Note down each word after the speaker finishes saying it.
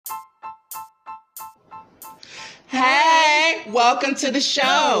Welcome to the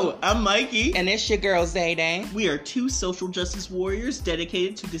show. I'm Mikey. And it's your girl, Zayday. We are two social justice warriors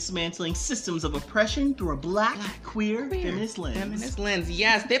dedicated to dismantling systems of oppression through a black queer, feminist lens.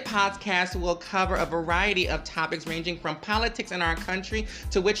 Yes, this podcast will cover a variety of topics ranging from politics in our country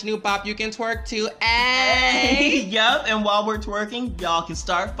to which new bop you can twerk to. Yup, and while we're twerking, y'all can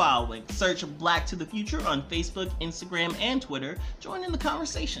start following. Search Black to the Future on Facebook, Instagram, and Twitter. Join in the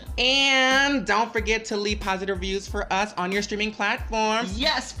conversation. And don't forget to leave positive reviews for us on your streaming platforms.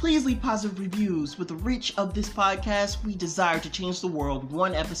 Yes, please leave positive reviews. With the reach of this podcast, we desire to change the world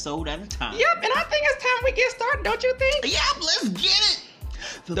one episode at a time. Yep, and I think it's time we get started, don't you think? Yep, let's get it.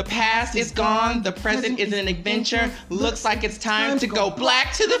 The past is gone, the present is an adventure. Looks like it's time to go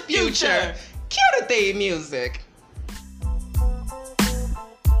black to the future. Cue the theme music.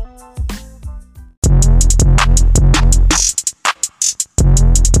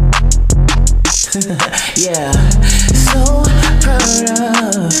 Yeah, so proud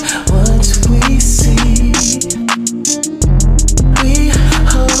of what we see. We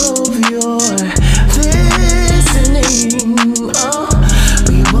hope you're listening. Oh,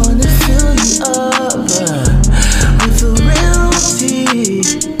 we wanna fill you up with the real tea.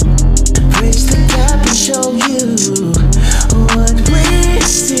 Bridge the gap and show you what we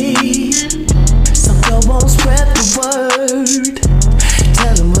see. So go on, spread the word.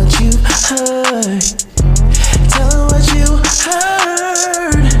 Tell them what you heard. Tell them what you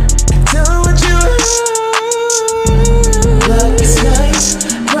heard. Tell them what you heard. Blackest nights,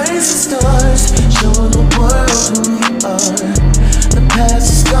 brightest stars, showing the world who you are. The past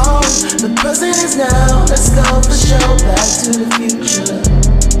is gone, the present is now. Let's go for show, back to the future.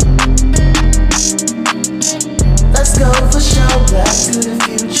 Let's go for show, back to the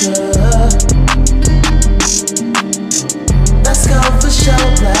future. Let's go for show,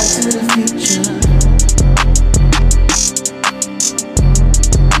 back to the future.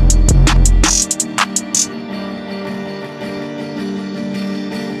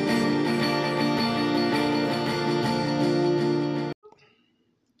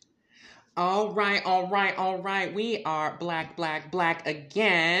 All right. We are black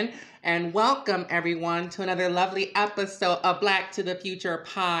again. And welcome everyone to another lovely episode of Black to the Future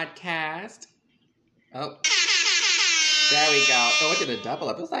podcast. Oh. There we go. Oh, it did a double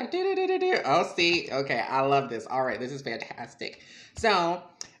up. It was like, oh, see? Okay, I love this. All right, this is fantastic. So,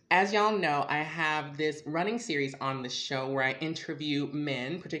 as y'all know, I have this running series on the show where I interview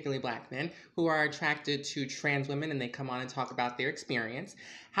men, particularly black men, who are attracted to trans women, and they come on and talk about their experience.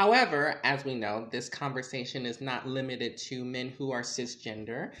 However, as we know, this conversation is not limited to men who are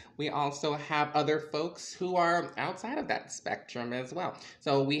cisgender. We also have other folks who are outside of that spectrum as well.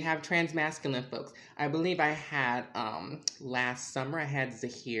 So we have transmasculine folks. I believe I had, last summer, I had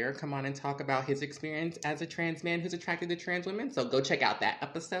Zahir come on and talk about his experience as a trans man who's attracted to trans women. So go check out that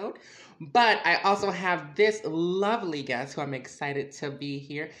episode. But I also have this lovely guest who I'm excited to be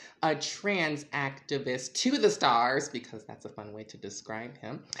here, a trans activist to the stars, because that's a fun way to describe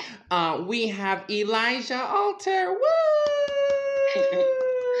him. We have Elijah Alter. Woo!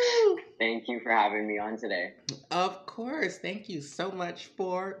 Thank you for having me on today. Of course. Thank you so much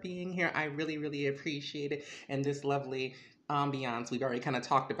for being here. I really, really appreciate it. And this lovely ambiance we've already kind of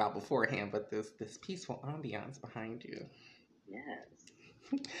talked about beforehand, but this peaceful ambiance behind you. Yes.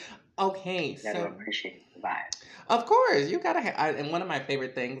 Okay, you gotta appreciate the vibe. Of course, you gotta have. And one of my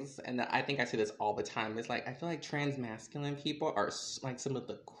favorite things, and I think I say this all the time, is like I feel like transmasculine people are like some of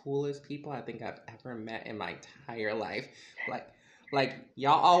the coolest people I think I've ever met in my entire life. Like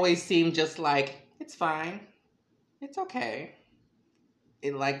y'all always seem just like it's fine, it's okay.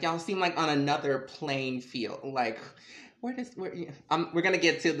 Like y'all seem like on another playing field. Like we're gonna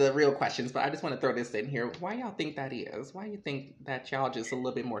get to the real questions, but I just want to throw this in here. Why y'all think that is? Why you think that y'all just a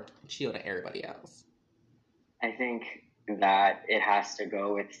little bit more chill than everybody else? I think that it has to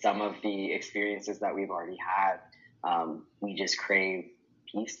go with some of the experiences that we've already had. We just crave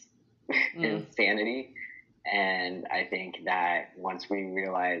peace and sanity. And I think that once we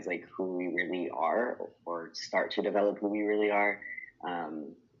realize like who we really are or start to develop who we really are,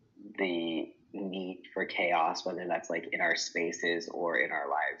 the need for chaos, whether that's like in our spaces or in our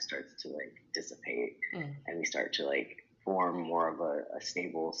lives, starts to like dissipate, and we start to like form more of a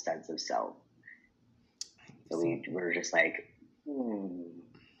stable sense of self. So we're just like,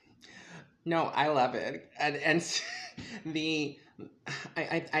 No, I love it, and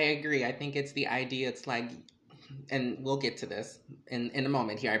I agree. I think it's the idea. It's like and we'll get to this in a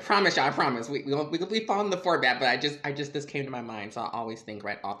moment here. I promise you. I promise. We'll be following the format, but I just this came to my mind, so I always think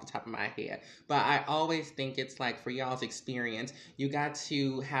right off the top of my head. But I always think it's like, for y'all's experience, you got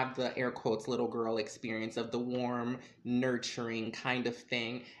to have the air quotes little girl experience of the warm, nurturing kind of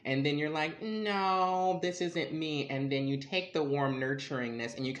thing, and then you're like, no, this isn't me, and then you take the warm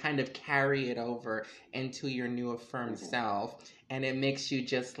nurturingness and you kind of carry it over into your new affirmed self, and it makes you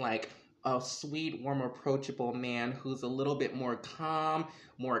just like a sweet, warm, approachable man who's a little bit more calm,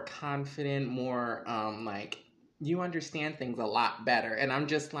 more confident, more like, you understand things a lot better. And I'm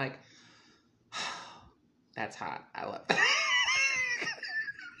just like, that's hot. I love that.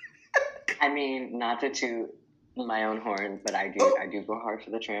 I mean, not to toot my own horn, but I do go hard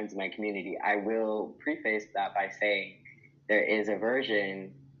for the trans in my community. I will preface that by saying there is a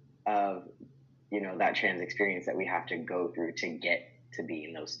version of, that trans experience that we have to go through to get to be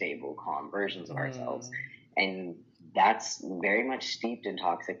in those stable, calm versions of ourselves. And that's very much steeped in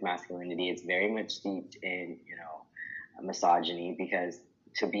toxic masculinity. It's very much steeped in, misogyny, because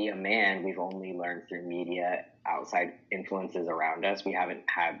to be a man, we've only learned through media, outside influences around us. We haven't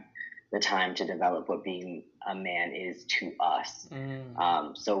had the time to develop what being a man is to us.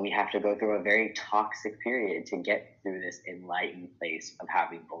 So we have to go through a very toxic period to get through this enlightened place of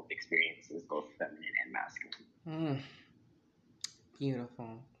having both experiences, both feminine and masculine.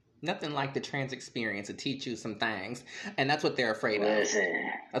 Beautiful. Nothing like the trans experience to teach you some things. And that's what they're afraid of.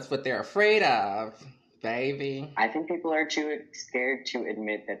 That's what they're afraid of, baby. I think people are too scared to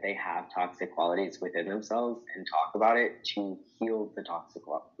admit that they have toxic qualities within themselves and talk about it to heal the toxic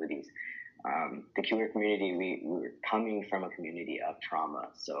qualities. The queer community, we're coming from a community of trauma.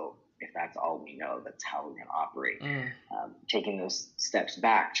 So if that's all we know, that's how we're going to operate. Taking those steps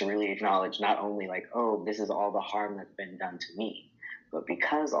back to really acknowledge not only like, oh, this is all the harm that's been done to me, but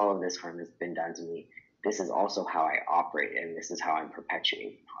because all of this harm has been done to me, this is also how I operate, and this is how I'm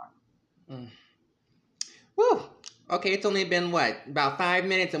perpetuating harm. Woo! Okay, it's only been, about 5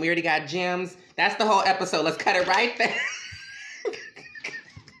 minutes, and we already got gems. That's the whole episode. Let's cut it right there.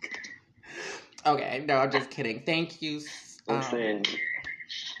 Okay, no, I'm just kidding. Thank you. Listen,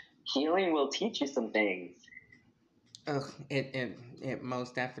 healing will teach you some things. It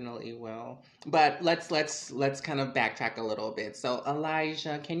most definitely will. But let's kind of backtrack a little bit. So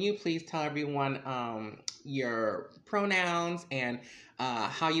Elijah, can you please tell everyone your pronouns and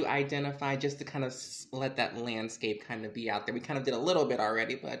how you identify, just to kind of let that landscape kind of be out there. We kind of did a little bit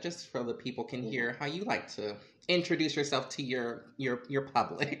already, but just so the people can hear how you like to introduce yourself to your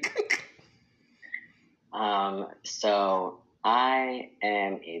public. So I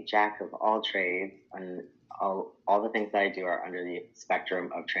am a jack of all trades, and all the things that I do are under the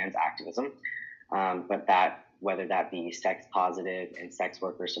spectrum of trans activism. But that, whether that be sex positive and sex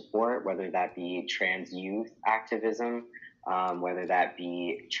worker support, whether that be trans youth activism, whether that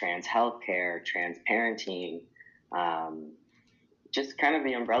be trans healthcare, trans parenting, just kind of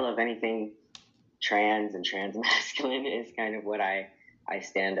the umbrella of anything trans and trans masculine is kind of what I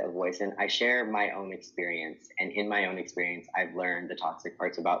stand a voice in. I share my own experience, and in my own experience, I've learned the toxic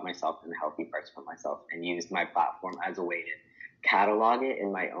parts about myself and the healthy parts about myself, and used my platform as a way to catalog it in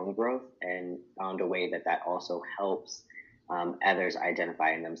my own growth, and found a way that also helps others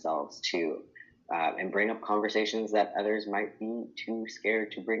identify in themselves too, and bring up conversations that others might be too scared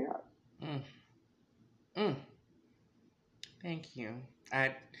to bring up. Thank you.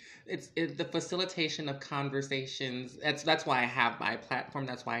 It's the facilitation of conversations. That's why I have my platform.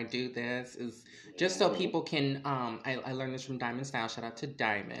 That's why I do this, is just so people can. I learned this from Diamond Style. Shout out to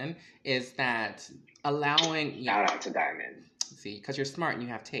Diamond. Is that allowing? Shout out to Diamond. See, because you're smart and you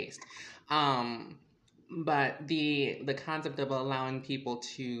have taste. But the concept of allowing people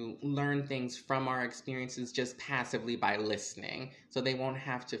to learn things from our experiences just passively by listening, so they won't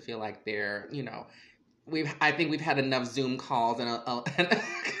have to feel like they're, I think we've had enough Zoom calls and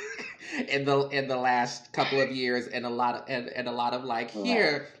in the last couple of years, and a lot of like,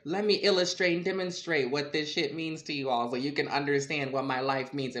 here, let me illustrate and demonstrate what this shit means to you all, so you can understand what my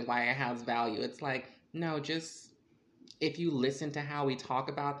life means and why it has value. It's like, no, just if you listen to how we talk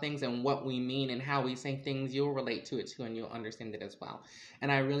about things and what we mean and how we say things, you'll relate to it too, and you'll understand it as well.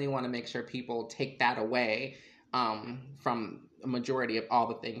 And I really want to make sure people take that away from a majority of all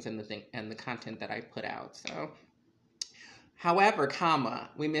the things and the content that I put out. So, however,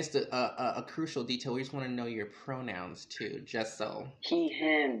 we missed a crucial detail. We just want to know your pronouns too, just so. He,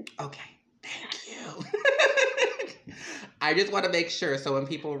 him. Okay, thank you. I just want to make sure, so when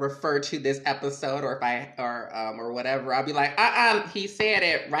people refer to this episode, or whatever, I'll be like, he said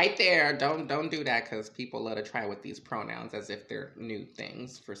it right there. Don't do that, because people love to try with these pronouns as if they're new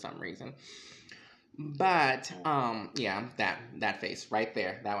things for some reason. But yeah, that face right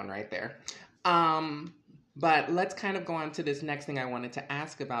there, that one right there. But let's kind of go on to this next thing I wanted to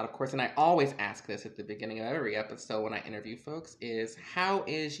ask about, of course, and I always ask this at the beginning of every episode when I interview folks, is how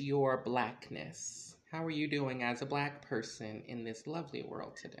is your Blackness? How are you doing as a Black person in this lovely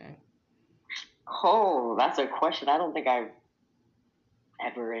world today? Oh, that's a question I don't think I've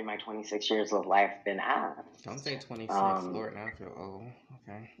ever in my 26 years of life been asked. Don't say 26, Lord, now I feel old.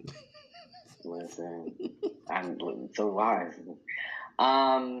 Okay. Listen, I'm so wise.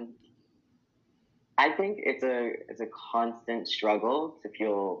 I think it's a constant struggle to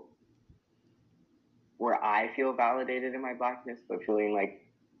feel where I feel validated in my Blackness, but feeling like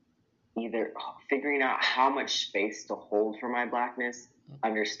either figuring out how much space to hold for my Blackness,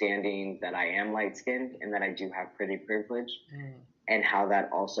 understanding that I am light-skinned and that I do have pretty privilege, and how that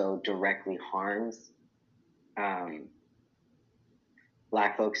also directly harms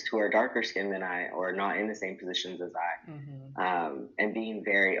Black folks who are darker skinned than I or not in the same positions as I. And being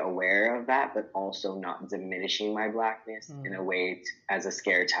very aware of that, but also not diminishing my Blackness in a way as a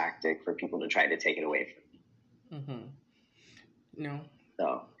scare tactic for people to try to take it away from me. No.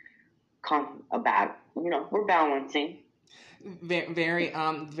 So, we're balancing. Very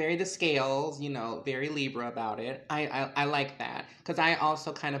the scales, very Libra about it. I like that because I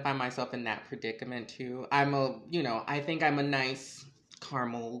also kind of find myself in that predicament too. I think I'm a nice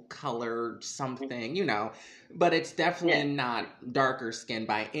caramel colored something, but it's definitely not darker skin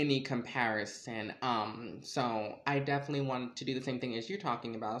by any comparison. So I definitely want to do the same thing as you're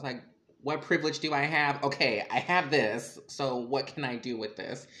talking about. It's like, what privilege do I have? Okay, I have this. So what can I do with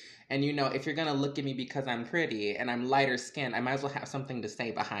this? And, if you're going to look at me because I'm pretty and I'm lighter skinned, I might as well have something to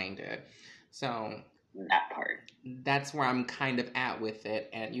say behind it. So that part. That's where I'm kind of at with it.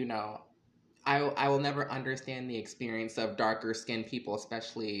 And, I will never understand the experience of darker skinned people,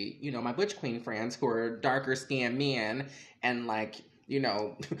 especially, my Butch Queen friends who are darker skinned men and white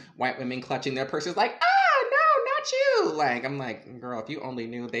women clutching their purses like, no, not you. Like, I'm like, girl, if you only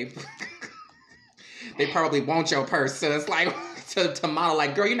knew they probably want your purse. So it's like to model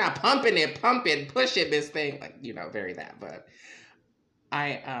like, girl, you're not pumping it, pump it, push it, this thing. Like, very that. But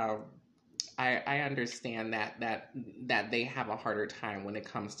I understand that they have a harder time when it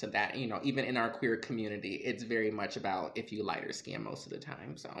comes to that. Even in our queer community, it's very much about if you lighter skin most of the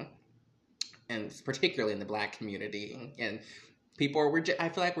time. So, and particularly in the Black community, and people I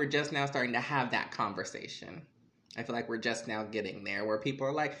feel like we're just now starting to have that conversation. I feel like we're just now getting there where people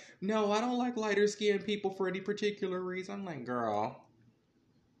are like, no, I don't like lighter skinned people for any particular reason. I'm like, girl.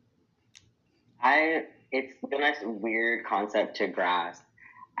 It's been a weird concept to grasp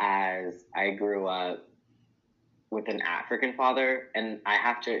as I grew up with an African father. And I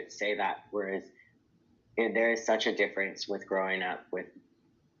have to say that whereas there is such a difference with growing up with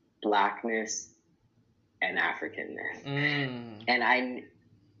Blackness and Africanness. And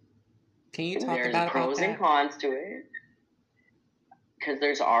can you talk there's about pros that? And cons to it because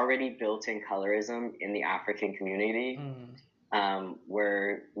there's already built-in colorism in the African community,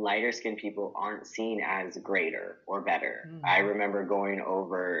 where lighter skinned people aren't seen as greater or better. I remember going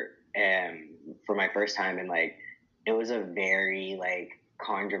over for my first time, and it was a very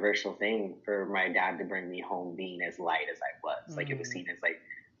controversial thing for my dad to bring me home being as light as I was. It was seen as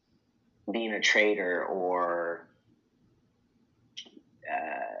being a traitor or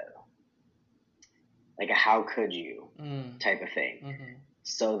a how could you type of thing.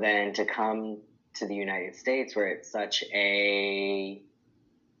 So then to come to the United States where it's such a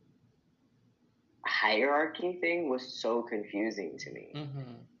hierarchy thing was so confusing to me.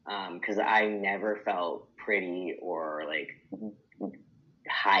 Because I never felt pretty or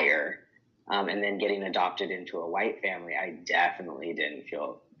higher. And then getting adopted into a white family, I definitely didn't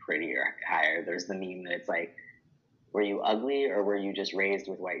feel pretty or higher. There's the meme that it's like, were you ugly or were you just raised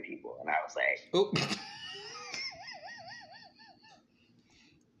with white people? And I was like, oop.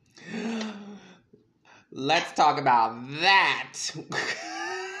 Let's talk about that.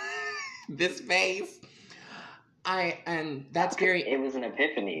 This face. It was an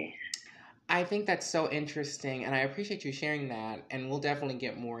epiphany. I think that's so interesting, and I appreciate you sharing that, and we'll definitely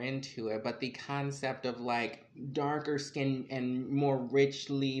get more into it, but the concept of darker skin and more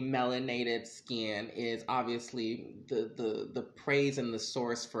richly melanated skin is obviously the praise and the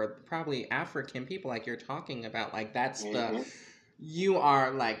source for probably African people like you're talking about. That's you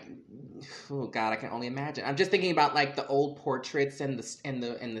are oh God, I can only imagine. I'm just thinking about the old portraits and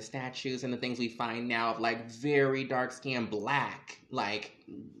the statues and the things we find now of very dark skinned Black,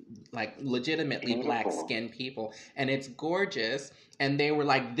 legitimately Beautiful. Black skinned people, and it's gorgeous. And they were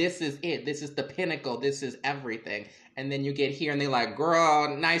this is it. This is the pinnacle. This is everything. And then you get here and they're like,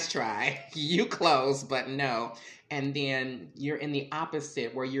 girl, nice try. You close, but no. And then you're in the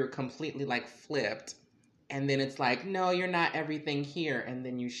opposite where you're completely like flipped. And then it's like, no, you're not everything here. And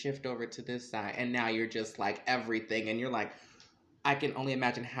then you shift over to this side. And now you're just like everything. And you're like, I can only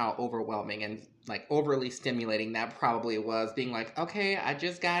imagine how overwhelming and like overly stimulating that probably was. Being like, okay, I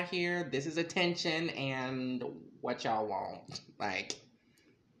just got here. This is attention. And what y'all want. Like,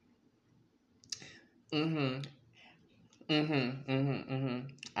 I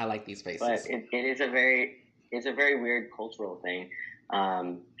like these faces. But it's a very weird cultural thing.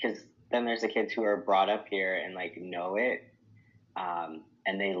 Because then there's the kids who are brought up here and like know it,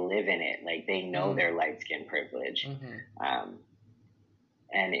 and they live in it. Like they know their light skin privilege,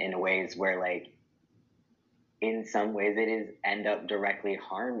 and in ways where like, in some ways it is end up directly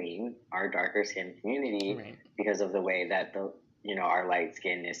harming our darker skin community because of the way that our light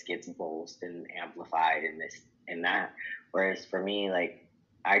skinness gets bolstered and amplified in this and that. Whereas for me, like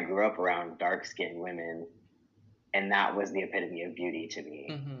I grew up around dark skinned women, and that was the epitome of beauty to me.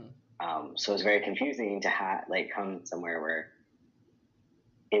 So it's very confusing to come somewhere where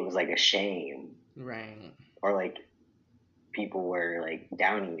it was like a shame, right? Or like people were like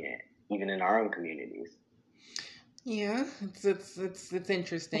downing it, even in our own communities. Yeah, it's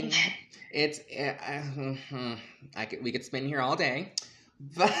interesting. We could spend here all day,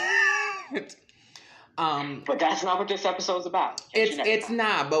 but but that's not what this episode's about. It's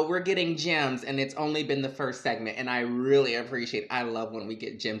not, but we're getting gems, and it's only been the first segment, and I really I love when we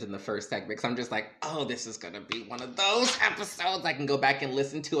get gems in the first segment, because I'm just like, oh, this is going to be one of those episodes I can go back and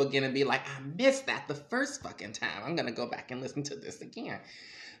listen to again and be like, I missed that the first fucking time. I'm going to go back and listen to this again.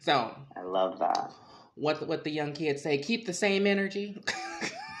 So I love that. What the young kids say, keep the same energy.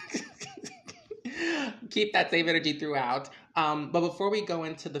 Keep that same energy throughout. But before we go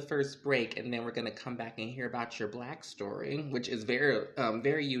into the first break, and then we're going to come back and hear about your Black story, which is very,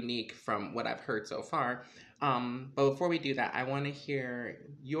 very unique from what I've heard so far. But before we do that, I want to hear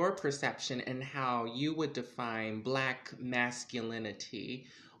your perception and how you would define Black masculinity,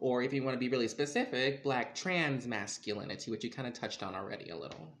 or if you want to be really specific, Black trans masculinity, which you kind of touched on already a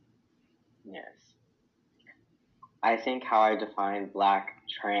little. Yes. I think how I define Black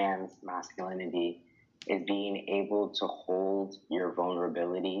trans masculinity is being able to hold your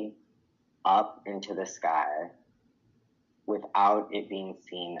vulnerability up into the sky without it being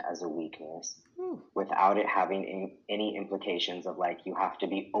seen as a weakness, without it having any implications of like, you have to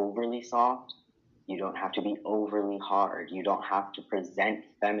be overly soft, you don't have to be overly hard, you don't have to present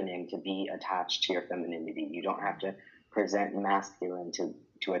feminine to be attached to your femininity, you don't have to present masculine to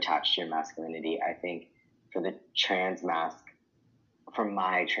attach to your masculinity. I think for the trans mask, from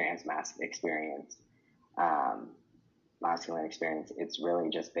my trans mask experience, masculine experience, it's really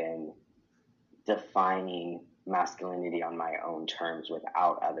just been defining masculinity on my own terms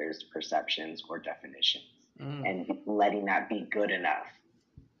without others' perceptions or definitions, and letting that be good enough.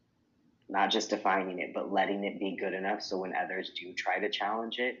 Not just defining it, but letting it be good enough so when others do try to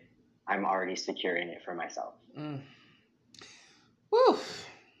challenge it, I'm already securing it for myself. Woo!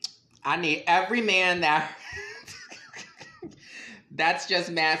 I need every man that... That's just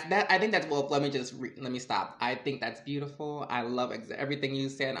I think that's, well, let me stop. I think that's beautiful. I love everything you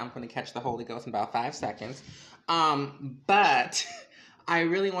said. I'm going to catch the Holy Ghost in about 5 seconds. But I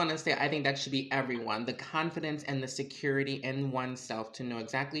really want to say, I think that should be everyone. The confidence and the security in oneself to know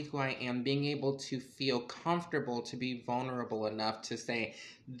exactly who I am, being able to feel comfortable to be vulnerable enough to say,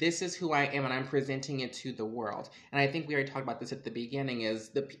 this is who I am and I'm presenting it to the world. And I think we already talked about this at the beginning, is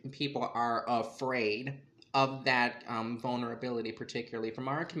the people are afraid of that vulnerability, particularly from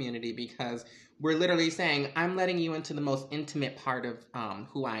our community, because we're literally saying, I'm letting you into the most intimate part of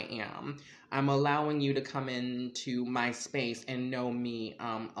who I am. I'm allowing you to come into my space and know me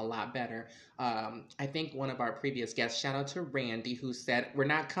a lot better. I think one of our previous guests, shout out to Randy, who said, we're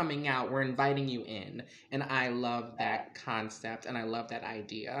not coming out, we're inviting you in. And I love that concept, and I love that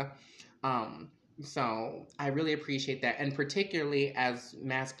idea. So I really appreciate that. And particularly as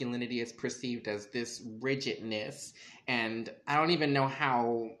masculinity is perceived as this rigidness. And I don't even know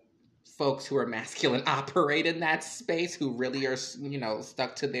how folks who are masculine operate in that space, who really are,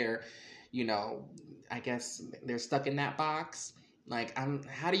 stuck to their, I guess they're stuck in that box. Like,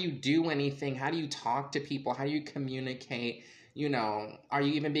 how do you do anything? How do you talk to people? How do you communicate? Are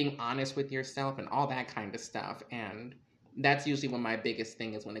you even being honest with yourself and all that kind of stuff? And that's usually what my biggest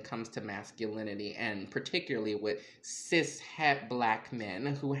thing is when it comes to masculinity, and particularly with cis-het Black men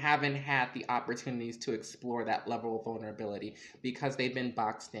who haven't had the opportunities to explore that level of vulnerability because they've been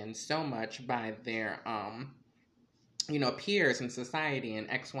boxed in so much by their peers in society and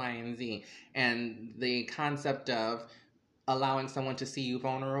X, Y, and Z. And the concept of allowing someone to see you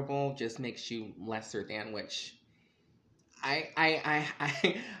vulnerable just makes you lesser than, which I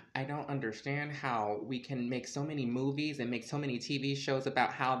don't understand how we can make so many movies and make so many TV shows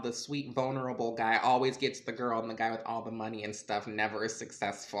about how the sweet vulnerable guy always gets the girl and the guy with all the money and stuff never is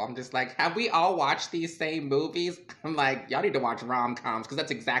successful. I'm just like, have we all watched these same movies? I'm like, y'all need to watch rom-coms because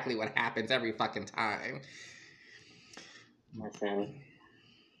that's exactly what happens every fucking time. Listen,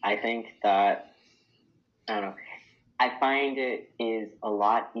 I think that, I don't know, I find it is a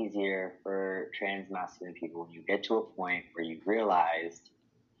lot easier for trans masculine people when you get to a point where you've realized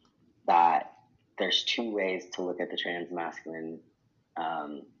that there's two ways to look at the trans masculine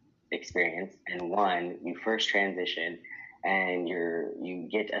experience. And one, you first transition and you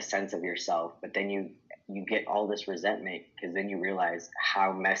get a sense of yourself, but then you get all this resentment because then you realize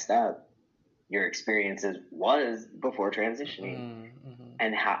how messed up your experiences was before transitioning. Mm-hmm.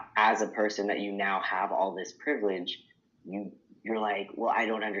 And how, as a person that you now have all this privilege, you're like, well, I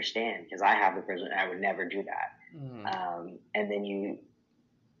don't understand because I have the privilege. I would never do that. Mm. And then you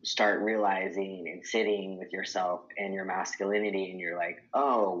start realizing and sitting with yourself and your masculinity, and you're like,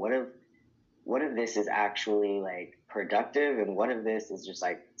 oh, what if this is actually like productive, and what if this is just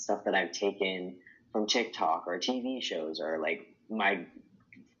like stuff that I've taken from TikTok or TV shows, or like my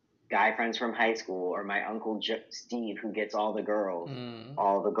guy friends from high school, or my uncle Steve who gets all the girls.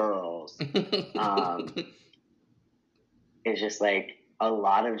 It's just like a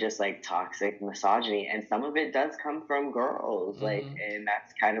lot of just like toxic misogyny, and some of it does come from girls. Like, and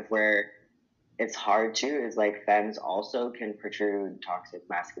that's kind of where it's hard too, is like femmes also can protrude toxic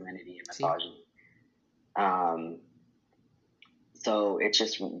masculinity and misogyny. So it's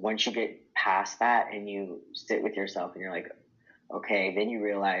just, once you get past that and you sit with yourself and you're like, okay, then you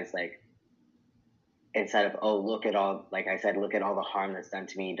realize, like, instead of, oh, look at all, like I said, look at all the harm that's done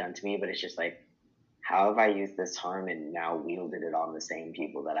to me, but it's just like, how have I used this harm and now wielded it on the same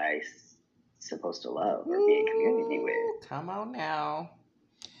people that I supposed to love or be in community with? Come on now.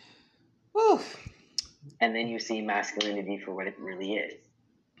 Woo. And then you see masculinity for what it really is.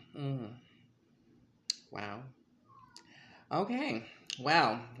 Wow. Okay.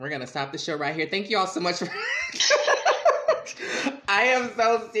 Well, we're going to stop the show right here. Thank you all so much for... I am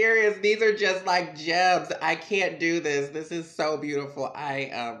so serious. These are just like gems. I can't do this. This is so beautiful.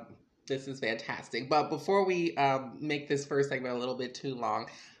 This is fantastic. But before we make this first segment a little bit too long,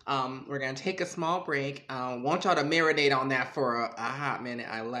 we're going to take a small break. Want y'all to marinate on that for a hot minute.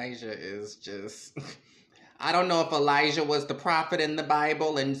 Elijah is just... I don't know if Elijah was the prophet in the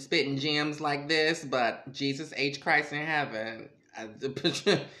Bible and spitting gems like this, but Jesus H. Christ in heaven.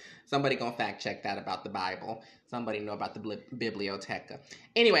 Somebody gonna fact check that about the Bible. Somebody know about the Biblioteca.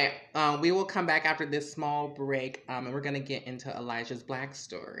 Anyway, we will come back after this small break, and we're gonna get into Elijah's Black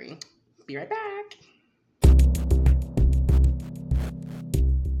story. Be right back.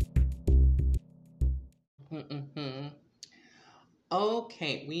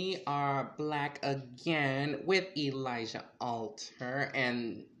 Okay, we are back again with Elijah Alter,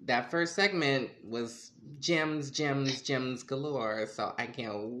 and that first segment was gems galore, so I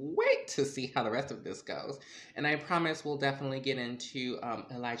can't wait to see how the rest of this goes. And I promise we'll definitely get into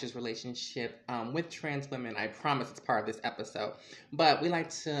Elijah's relationship with trans women. I promise it's part of this episode. But we like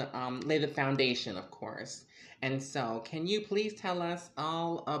to lay the foundation, of course. And so, can you please tell us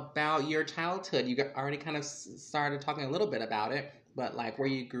all about your childhood? You already kind of started talking a little bit about it, but like where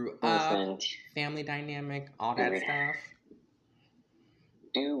you grew up, family dynamic, all that stuff.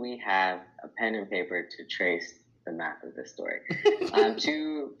 Do we have a pen and paper to trace the map of this story?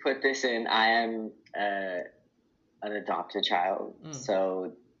 To put this in, I am an adopted child,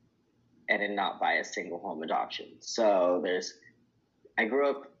 and not by a single home adoption. So I grew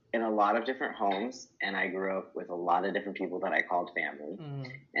up in a lot of different homes, and I grew up with a lot of different people that I called family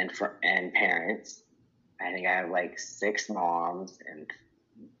and parents. I think I have like 6 moms and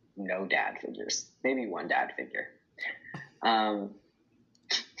no dad figures, maybe 1 dad figure.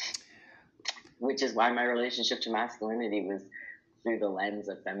 Which is why my relationship to masculinity was through the lens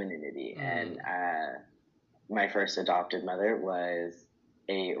of femininity. And my first adopted mother was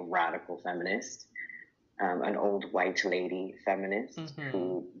a radical feminist, an old white lady feminist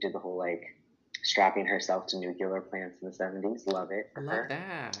who did the whole like strapping herself to nuclear plants in the 70s. Love it for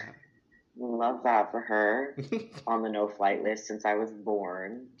her. Love that for her. On the no-flight list since I was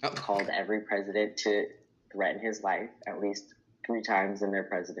born. Called every president to threaten his life at least 3 times in their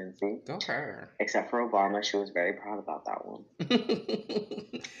presidency. Go her. Except for Obama. She was very proud about that one.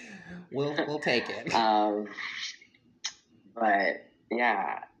 We'll take it. But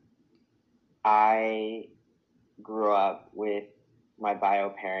yeah, I grew up with my bio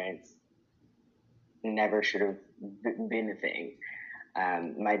parents never should have been a thing.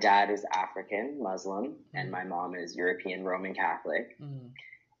 My dad is African Muslim, and my mom is European Roman Catholic.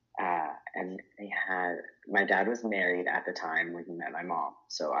 And my dad was married at the time when he met my mom.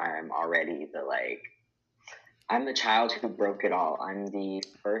 So I'm already I'm the child who broke it all. I'm the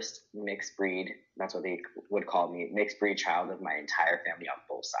first mixed breed, that's what they would call me, mixed breed child of my entire family on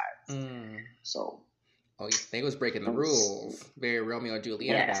both sides. So. Oh, they was breaking the rules. Very Romeo and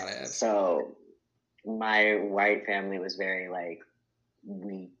Juliet about it. So my white family was very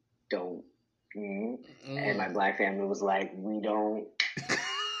we don't. And my black family was like, we don't.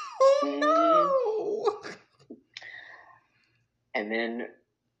 Oh, no. And then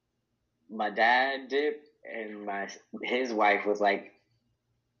my dad dipped, and his wife was like,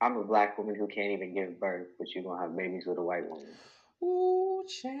 I'm a black woman who can't even give birth, but you're going to have babies with a white woman. Ooh,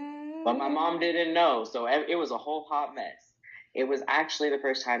 child. But my mom didn't know, so it was a whole hot mess. It was actually the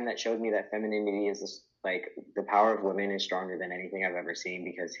first time that showed me that femininity is the power of women is stronger than anything I've ever seen,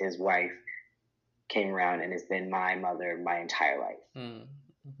 because his wife came around and has been my mother my entire life.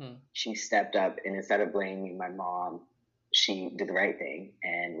 She stepped up, and instead of blaming my mom, she did the right thing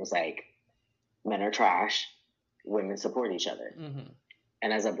and was like, men are trash, women support each other.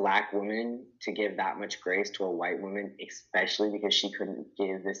 And as a black woman, to give that much grace to a white woman, especially because she couldn't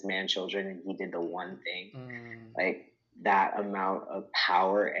give this man children and he did the one thing, that amount of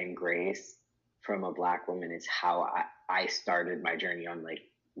power and grace from a black woman is how I started my journey on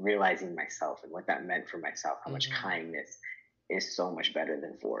realizing myself and what that meant for myself, how much kindness is so much better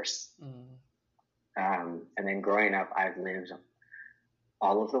than force. And then growing up, I've lived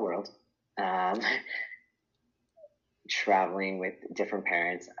all over the world, traveling with different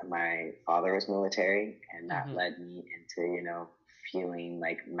parents. My father was military, and that led me into, feeling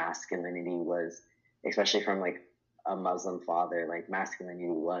like masculinity was, especially from a Muslim father, masculinity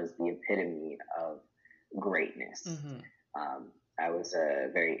was the epitome of greatness. I was a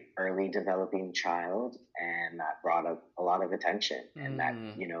very early developing child, and that brought up a lot of attention. And that,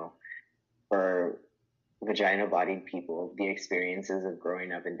 for vagina-bodied people, the experiences of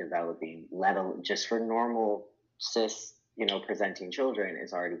growing up and developing, let alone just for normal cis, presenting children,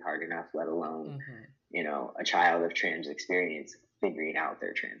 is already hard enough, let alone, a child of trans experience figuring out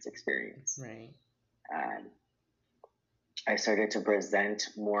their trans experience. Right. I started to present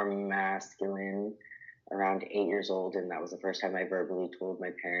more masculine around 8 years old, and that was the first time I verbally told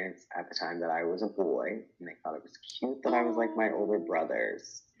my parents at the time that I was a boy, and they thought it was cute that I was like my older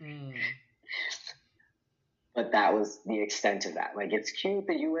brothers. But that was the extent of that. It's cute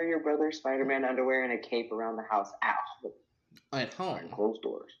that you wear your brother's Spider-Man underwear and a cape around the house at home, behind closed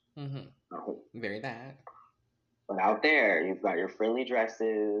doors. Very that. But out there, you've got your frilly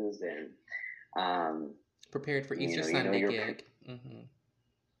dresses and prepared for Easter Sunday gig.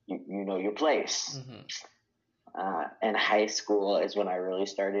 You know your place. And high school is when I really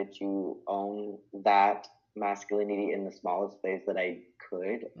started to own that masculinity in the smallest ways that I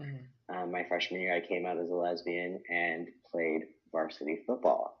could. My freshman year, I came out as a lesbian and played varsity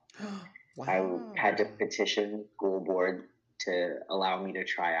football. Wow. I had to petition school board to allow me to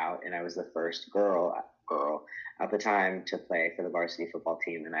try out, and I was the first girl at the time to play for the varsity football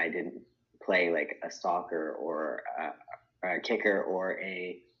team, and I didn't play a soccer or a kicker or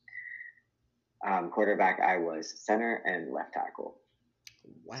a quarterback. I was center and left tackle.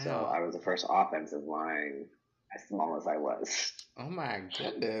 Wow. So I was the first offensive line, as small as I was. Oh my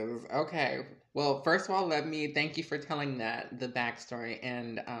goodness. Okay. Well, first of all, let me thank you for telling the backstory,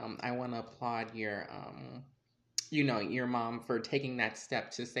 and I want to applaud your your mom for taking that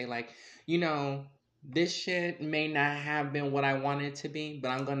step to say this shit may not have been what I wanted to be, but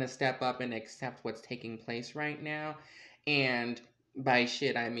I'm gonna step up and accept what's taking place right now. And by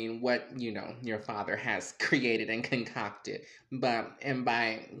shit, I mean what your father has created and concocted, and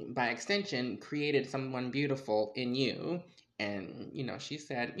by extension created someone beautiful in you. And she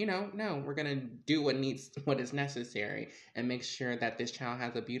said, no, we're gonna do what is necessary and make sure that this child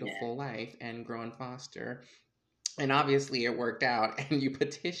has a beautiful life and grow and foster. And obviously it worked out, and you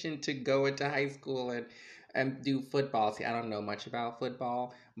petitioned to go into high school and do football. See, I don't know much about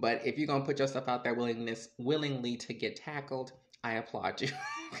football, but if you're gonna put yourself out there willingly to get tackled, I applaud you.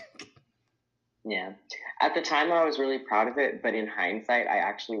 Yeah. At the time, I was really proud of it, but in hindsight, I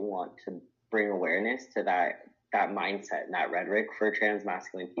actually want to bring awareness to that mindset and that rhetoric for trans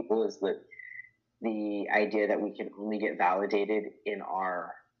masculine people, is that the idea that we can only get validated in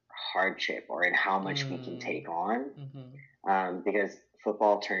our hardship or in how much we can take on. Because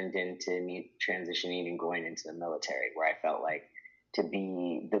football turned into me transitioning and going into the military, where I felt like to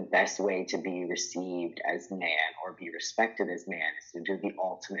be the best way to be received as man or be respected as man is to do the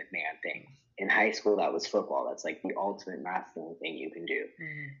ultimate man thing. In high school, that was football. That's like the ultimate masculine thing you can do.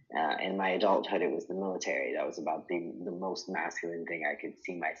 In my adulthood, it was the military. That was about the most masculine thing I could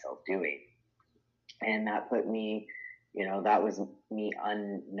see myself doing. And that put me, that was me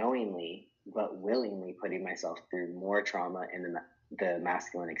unknowingly but willingly putting myself through more trauma in the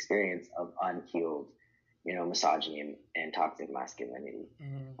masculine experience of unhealed, misogyny and toxic masculinity.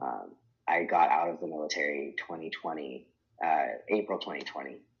 I got out of the military 2020, April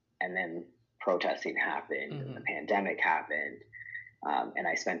 2020, and then protesting happened and the pandemic happened. And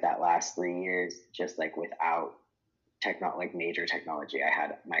I spent that last 3 years just like without major technology. I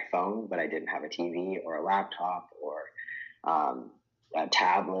had my phone, but I didn't have a TV or a laptop or a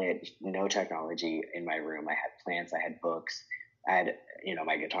tablet, no technology in my room. I had plants, I had books, I had,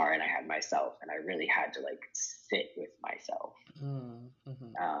 my guitar, and I had myself, and I really had to like sit with myself.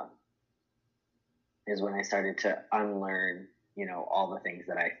 Is when I started to unlearn, all the things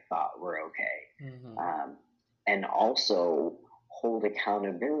that I thought were okay. And also hold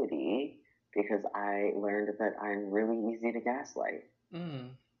accountability, because I learned that I'm really easy to gaslight.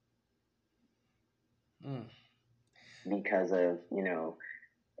 Because of,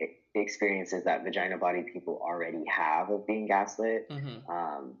 experiences that vagina body people already have of being gaslit.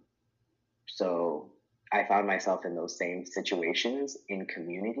 So I found myself in those same situations in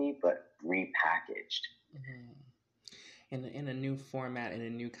community, but repackaged. In a new format, in a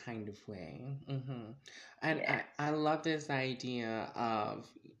new kind of way. And Yes. I love this idea of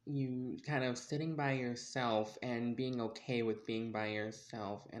you kind of sitting by yourself and being okay with being by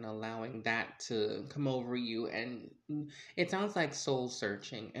yourself and allowing that to come over you. And it sounds like soul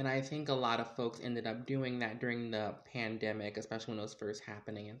searching. And I think a lot of folks ended up doing that during the pandemic, especially when it was first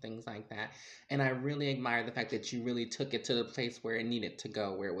happening and things like that. And I really admire the fact that you really took it to the place where it needed to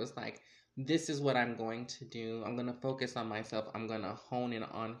go, where it was like, this is what I'm going to do. I'm going to focus on myself. I'm going to hone in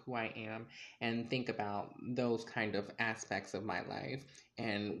on who I am and think about those kind of aspects of my life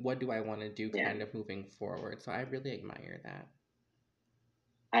and what do I want to do kind of moving forward. So I really admire that.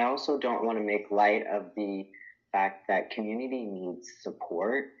 I also don't want to make light of the fact that community needs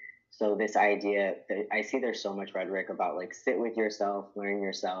support. So this idea that I see there's so much rhetoric about like sit with yourself, learn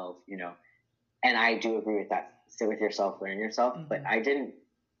yourself, and I do agree with that. Sit with yourself, learn yourself, but I didn't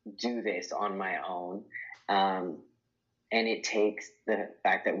do this on my own. And it takes the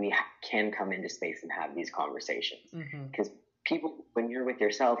fact that we can come into space and have these conversations. Because people, when you're with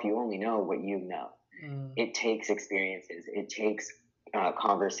yourself, you only know what you know. It takes experiences. It takes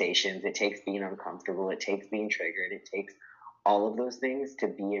conversations. It takes being uncomfortable. It takes being triggered. It takes all of those things to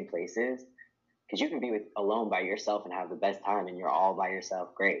be in places. Because you can be alone by yourself and have the best time, and you're all by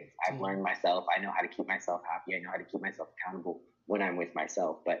yourself. Great. I've learned myself. I know how to keep myself happy. I know how to keep myself accountable when I'm with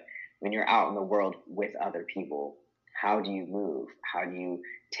myself. But when you're out in the world with other people, how do you move? How do you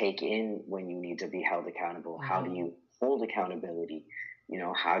take in when you need to be held accountable? How do you hold accountability?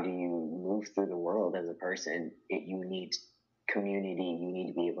 How do you move through the world as a person? You need community. You need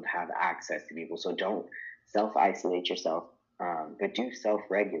to be able to have access to people. So don't self-isolate yourself, but do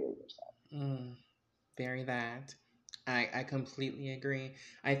self-regulate yourself. Very that. I completely agree.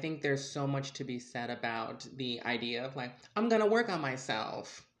 I think there's so much to be said about the idea of like, I'm going to work on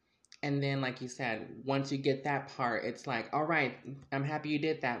myself. And then, like you said, once you get that part, it's like, all right, I'm happy you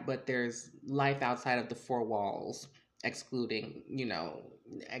did that, but there's life outside of the four walls, excluding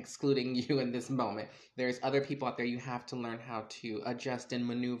you in this moment. There's other people out there you have to learn how to adjust and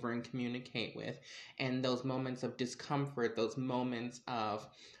maneuver and communicate with. And those moments of discomfort, those moments of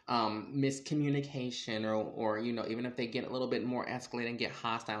miscommunication or even if they get a little bit more escalated and get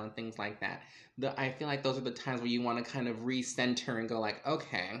hostile and things like that, I feel like those are the times where you want to kind of recenter and go like,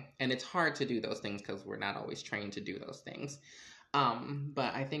 okay. And it's hard to do those things because we're not always trained to do those things.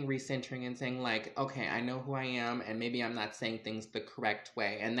 But I think recentering and saying like, okay, I know who I am and maybe I'm not saying things the correct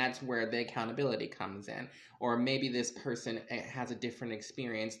way. And that's where the accountability comes in. Or maybe this person has a different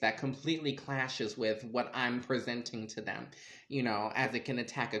experience that completely clashes with what I'm presenting to them, as it can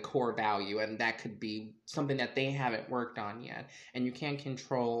attack a core value. And that could be something that they haven't worked on yet. And you can't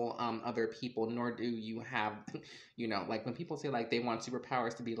control other people, nor do you have, like when people say like they want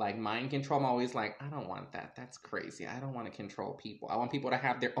superpowers to be like mind control, I'm always like, I don't want that. That's crazy. I don't want to control people. I want people to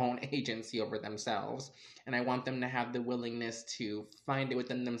have their own agency over themselves. And I want them to have the willingness to find it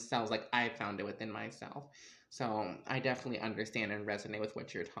within themselves like I found it within myself. So I definitely understand and resonate with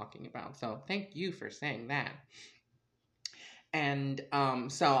what you're talking about. So thank you for saying that. And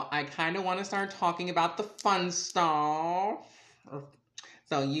so I kind of want to start talking about the fun stuff.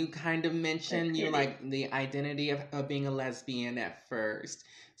 So you kind of mentioned you like the identity of being a lesbian at first.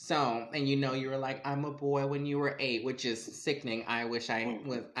 So, and you were like, I'm a boy when you were 8, which is sickening. I wish I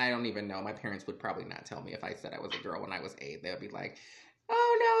was, I don't even know. My parents would probably not tell me if I said I was a girl when I was 8. They'd be like,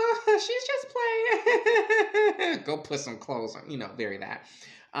 oh no, she's just playing. Go put some clothes on, very that.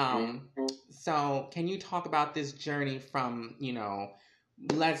 So can you talk about this journey from,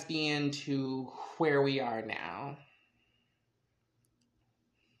 lesbian to where we are now?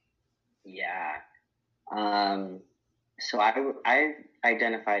 Yeah. So I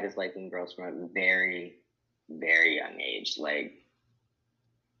identified as liking girls from a very, very young age. Like,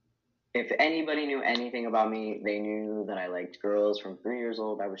 if anybody knew anything about me, they knew that I liked girls from 3 years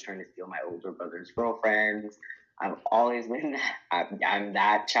old. I was trying to steal my older brother's girlfriends. I've always been that. I'm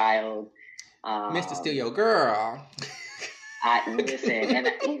that child. Mr. Steal Your Girl. Listen,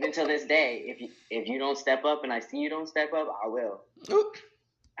 and even to this day, if you don't step up and I see you don't step up, I will. Oop.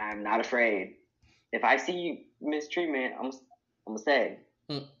 I'm not afraid. If I see mistreatment, I'm gonna say.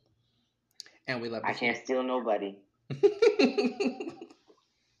 And we love. I can't steal nobody. There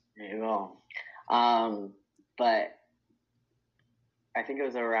you go. But I think it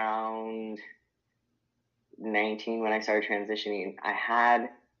was around 19 when I started transitioning. I had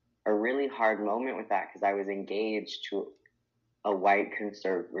a really hard moment with that because I was engaged to a white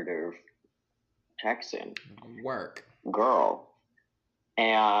conservative Texan girl,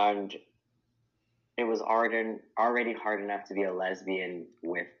 and it was already hard enough to be a lesbian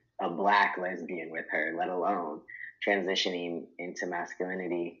with a black lesbian with her, let alone transitioning into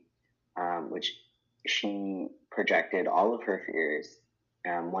masculinity, which she projected all of her fears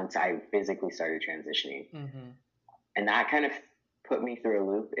once I physically started transitioning. And that kind of put me through a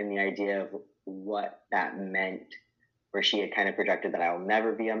loop in the idea of what that meant, where she had kind of projected that I will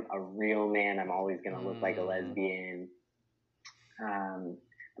never be a real man. I'm always going to look like a lesbian.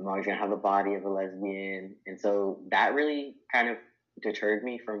 I'm always going to have the body of a lesbian. And so that really kind of deterred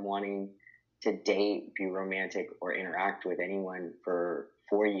me from wanting to date, be romantic, or interact with anyone. For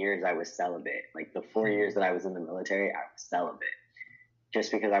 4 years, I was celibate. Like the 4 years that I was in the military, I was celibate.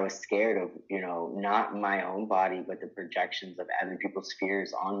 Just because I was scared of, not my own body, but the projections of other people's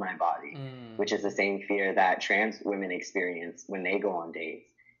fears on my body, which is the same fear that trans women experience when they go on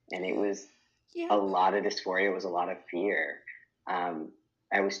dates. And it was a lot of dysphoria. It was a lot of fear.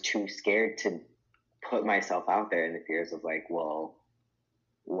 I was too scared to put myself out there in the fears of like, well,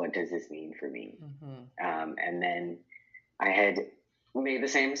 what does this mean for me? And then I had made the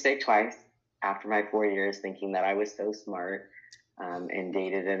same mistake twice after my 4 years, thinking that I was so smart, and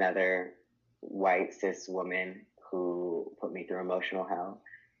dated another white cis woman who put me through emotional hell.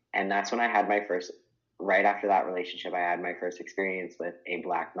 And that's when I had right after that relationship, I had my first experience with a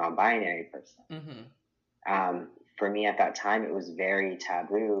black non-binary person. For me at that time, it was very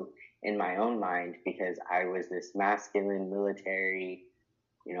taboo in my own mind because I was this masculine military,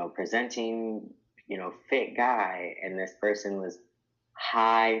 presenting, fit guy. And this person was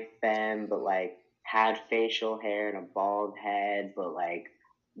high femme, but like had facial hair and a bald head, but like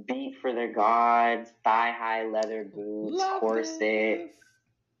beat for their gods, thigh high leather boots, corset,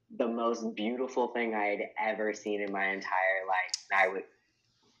 the most beautiful thing I had ever seen in my entire life.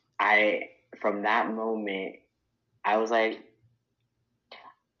 And from that moment, I was like,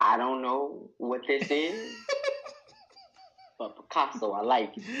 I don't know what this is, but Picasso, I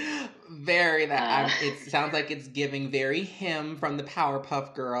like it. Very that. It sounds like it's giving very him from the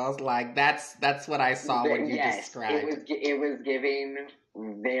Powerpuff Girls. Like that's what I saw when you described. It was giving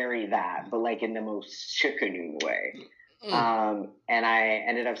very that, but like in the most sickening way. And I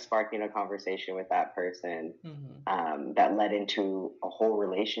ended up sparking a conversation with that person that led into a whole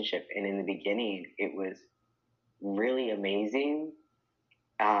relationship. And in the beginning, it was really amazing,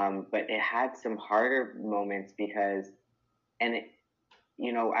 but it had some harder moments because,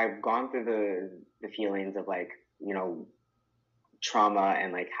 I've gone through the feelings of like, trauma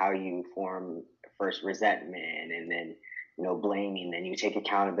and like how you form first resentment and then, blaming, then you take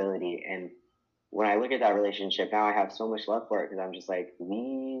accountability. And when I look at that relationship now, I have so much love for it because I'm just like,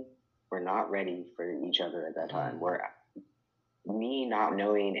 we were not ready for each other at that time. Me not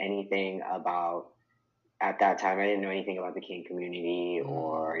knowing anything about, at that time, I didn't know anything about the kink community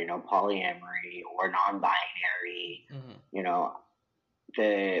or, polyamory or non-binary.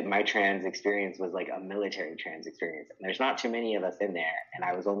 My trans experience was like a military trans experience. And there's not too many of us in there. And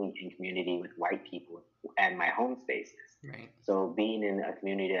I was only in community with white people and my home spaces. Right. So being in a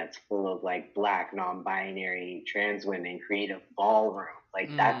community that's full of like black, non-binary, trans women, creative ballroom,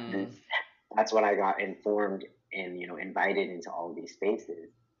 like that's when I got informed and, invited into all these spaces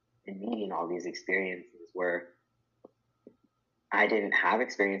and meeting all these experiences where I didn't have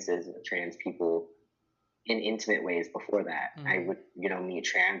experiences with trans people in intimate ways before that. I would, meet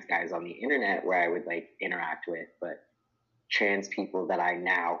trans guys on the internet where I would like interact with, but trans people that I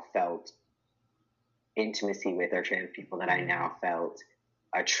now felt intimacy with, or trans people that I now felt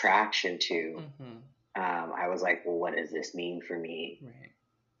attraction to, I was like, well, what does this mean for me? Right.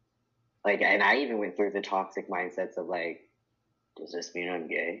 Like, and I even went through the toxic mindsets of like, does this mean I'm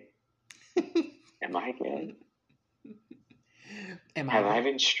gay? Am I gay? Have I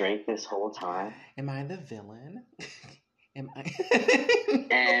been straight this whole time? Am I the villain? Am I?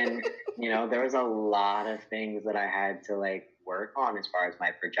 And, there was a lot of things that I had to like work on as far as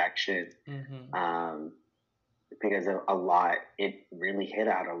my projection. Because it really hit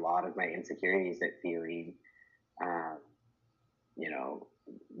out a lot of my insecurities at feeling,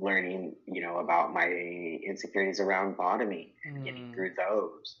 learning, about my insecurities around bottoming and getting through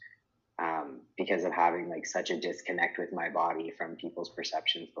those. Because of having like such a disconnect with my body from people's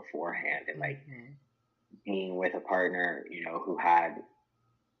perceptions beforehand, and like being with a partner, who had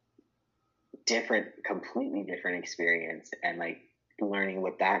completely different experience, and like learning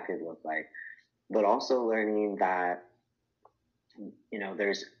what that could look like, but also learning that,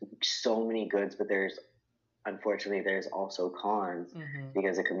 there's so many goods, but unfortunately there's also cons,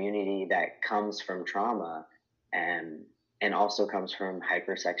 because a community that comes from trauma and also comes from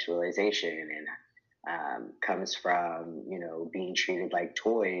hypersexualization and and comes from, being treated like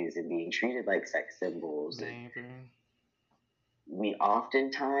toys and being treated like sex symbols. And we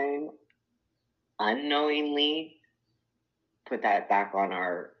oftentimes unknowingly put that back on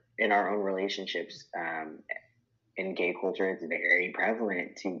in our own relationships. In gay culture, it's very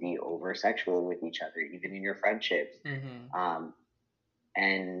prevalent to be over sexual with each other, even in your friendships.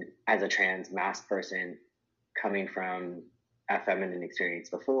 And as a trans masked person coming from a feminine experience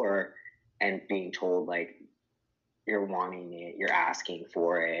before and being told like, you're wanting it, you're asking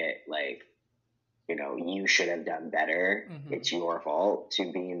for it, like, you should have done better. It's your fault,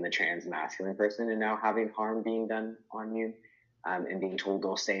 to being the trans masculine person and now having harm being done on you. And being told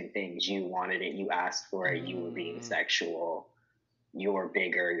those same things. You wanted it, you asked for it, you were being sexual, you're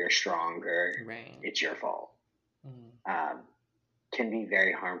bigger, you're stronger, right. It's your fault. Can be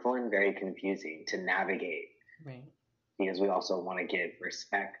very harmful and very confusing to navigate. Right. Because we also want to give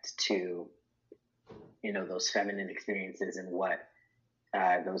respect to, those feminine experiences and what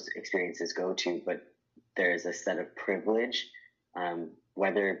those experiences go to, but there's a set of privilege,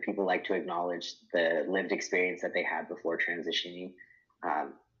 whether people like to acknowledge the lived experience that they had before transitioning,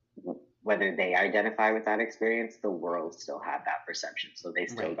 whether they identify with that experience, the world still had that perception. So they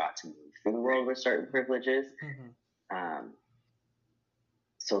still got to move through the world with certain privileges.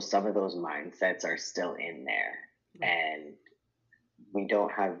 So some of those mindsets are still in there, and we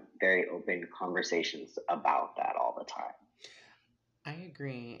don't have very open conversations about that all the time. I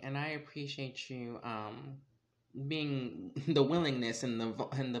agree, and I appreciate you being the willingness and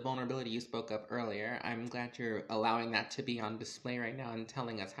the vulnerability you spoke of earlier. I'm glad you're allowing that to be on display right now and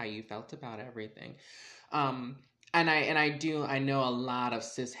telling us how you felt about everything. And I know a lot of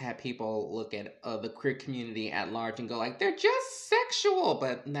cishet people look at the queer community at large and go like, they're just sexual,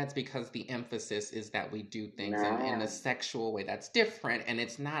 but that's because the emphasis is that we do things in a sexual way that's different, and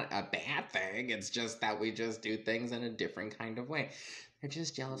it's not a bad thing. It's just that we just do things in a different kind of way. They're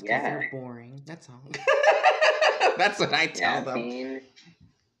just jealous because they're boring. That's all. That's what I tell them.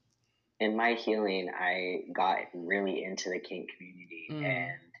 In my healing, I got really into the kink community,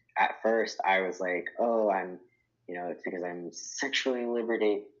 and at first I was like, oh, I'm, it's because I'm sexually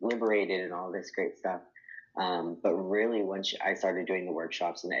liberated and all this great stuff. But really, once I started doing the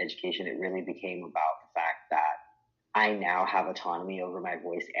workshops and the education, it really became about the fact that I now have autonomy over my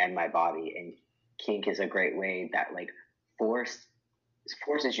voice and my body, and kink is a great way that like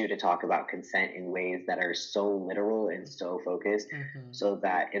forces you to talk about consent in ways that are so literal and so focused, so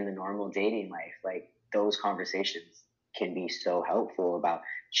that in the normal dating life, like those conversations can be so helpful about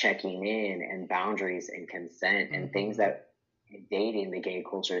checking in and boundaries and consent and things that in dating the gay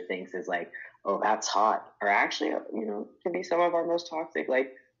culture thinks is like, oh, that's hot, or actually, can be some of our most toxic,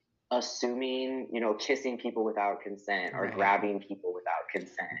 like assuming, kissing people without consent or grabbing people without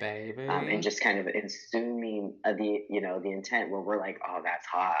consent, baby, and just kind of assuming the intent, where we're like, oh, that's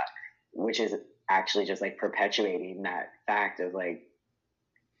hot, which is actually just like perpetuating that fact of like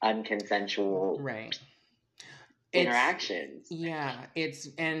unconsensual interactions.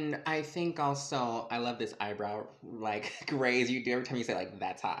 And I think also, I love this eyebrow like graze you do every time you say like,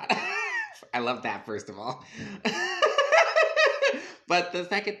 that's hot. I love that, first of all. But the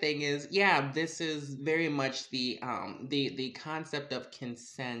second thing is, yeah, this is very much the concept of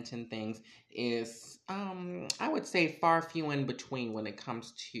consent and things is I would say far few in between when it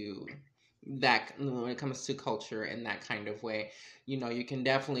comes to culture in that kind of way. You know, you can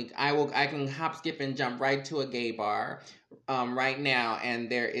definitely I can hop, skip, and jump right to a gay bar right now, and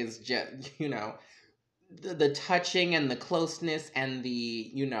there is just, you know, the touching and the closeness and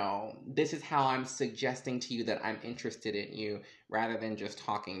the, you know, this is how I'm suggesting to you that I'm interested in you, rather than just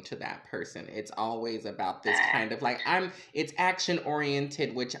talking to that person. It's always about this kind of like, it's action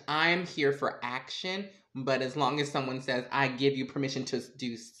oriented, which I'm here for action, but as long as someone says, I give you permission to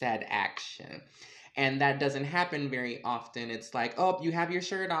do said action. And that doesn't happen very often. It's like, oh, you have your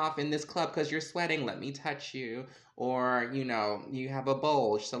shirt off in this club because you're sweating, let me touch you. Or, you know, you have a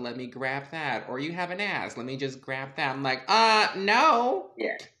bulge, so let me grab that. Or you have an ass, let me just grab that. I'm like, no.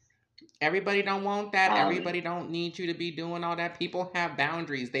 Yeah. Everybody don't want that. Everybody don't need you to be doing all that. People have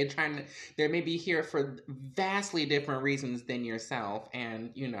boundaries. They may be here for vastly different reasons than yourself.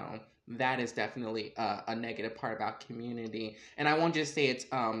 And, you know, that is definitely a negative part about community. And I won't just say it's,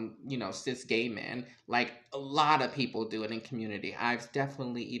 you know, cis gay men. Like, a lot of people do it in community. I've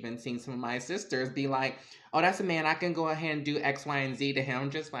definitely even seen some of my sisters be like, oh, that's a man, I can go ahead and do X, Y, and Z to him. I'm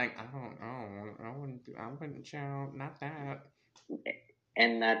just like, I don't know. I wouldn't, child, not that.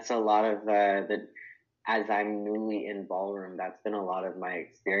 And that's a lot of as I'm newly in ballroom, that's been a lot of my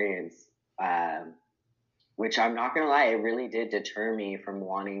experience, which I'm not going to lie, it really did deter me from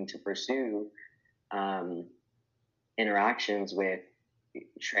wanting to pursue interactions with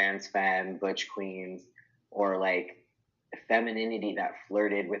trans femme, butch queens, or like femininity that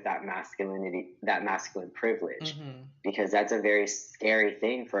flirted with that masculine privilege. Mm-hmm. Because that's a very scary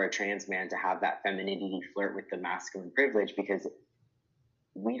thing for a trans man to have that femininity flirt with the masculine privilege, because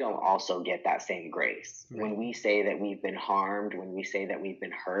we don't also get that same grace. Right. When we say that we've been harmed, when we say that we've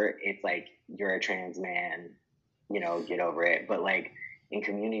been hurt, it's like, you're a trans man, you know, get over it. But like in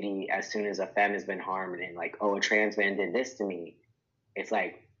community, as soon as a femme has been harmed and like, oh, a trans man did this to me, it's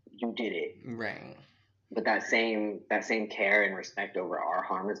like, you did it. Right. But that same care and respect over our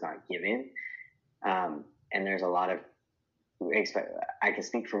harm is not given. And there's a lot of, I can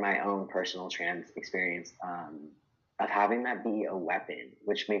speak from my own personal trans experience, of having that be a weapon,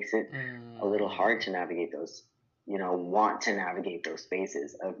 which makes it a little hard to navigate those, you know, want to navigate those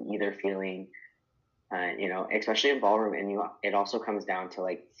spaces of either feeling, you know, especially in ballroom. And it also comes down to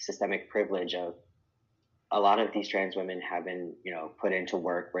like systemic privilege of a lot of these trans women have been, you know, put into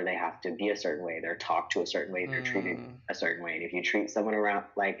work where they have to be a certain way. They're talked to a certain way. They're treated a certain way. And if you treat someone around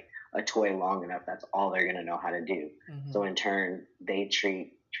like a toy long enough, that's all they're going to know how to do. Mm-hmm. So in turn, they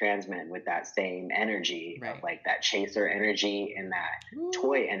treat trans men with that same energy, right, of like that chaser energy and that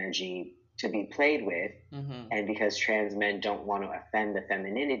toy energy to be played with. Mm-hmm. And because trans men don't want to offend the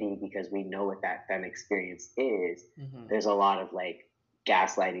femininity, because we know what that femme experience is, mm-hmm, there's a lot of like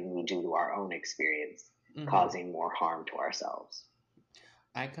gaslighting we do to our own experience, mm-hmm, causing more harm to ourselves.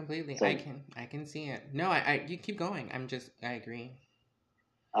 I completely, so, I can see it. No, you keep going. I agree.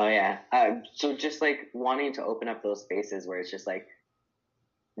 Oh yeah. So just like wanting to open up those spaces where it's just like,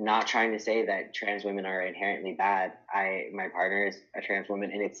 not trying to say that trans women are inherently bad. My partner is a trans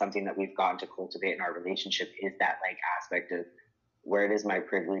woman, and it's something that we've gotten to cultivate in our relationship, is that like aspect of where does my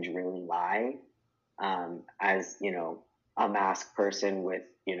privilege really lie? As, you know, a masked person with,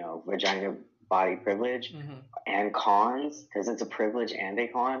 you know, vagina body privilege, mm-hmm, and cons, because it's a privilege and a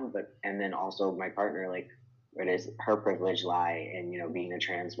con, and then also my partner, like, where does her privilege lie in, you know, being a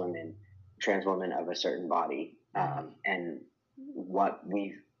trans woman of a certain body, and what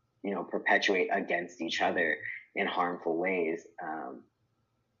we, you know, perpetuate against each other in harmful ways,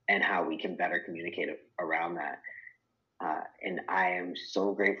 and how we can better communicate around that. And I am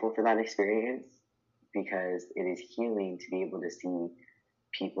so grateful for that experience, because it is healing to be able to see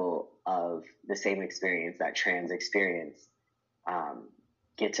people of the same experience, that trans experience,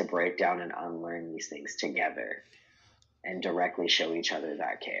 get to break down and unlearn these things together and directly show each other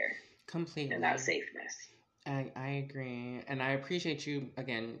that care. Completely. And that safeness. I agree. And I appreciate you,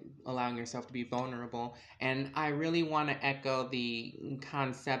 again, allowing yourself to be vulnerable. And I really want to echo the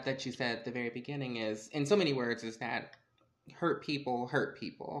concept that you said at the very beginning is, in so many words, is that hurt people hurt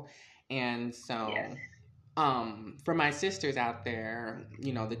people. And so, yes, for my sisters out there,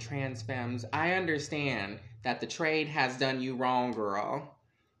 you know, the trans femmes, I understand that the trade has done you wrong, girl.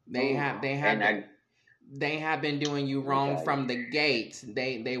 They have they have been doing you wrong from the gate.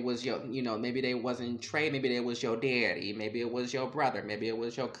 They was your, maybe they wasn't Trey, maybe they was your daddy, maybe it was your brother, maybe it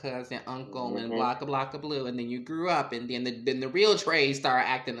was your cousin, uncle, and blah blah blue. And then you grew up, and then the real Trey started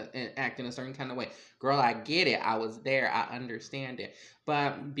acting a certain kind of way. Girl, I get it. I was there. I understand it.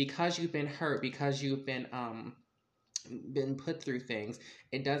 But because you've been hurt, because you've been put through things,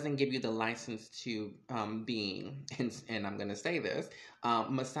 it doesn't give you the license to being, and I'm going to say this,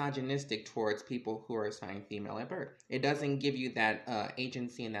 misogynistic towards people who are assigned female at birth. It doesn't give you that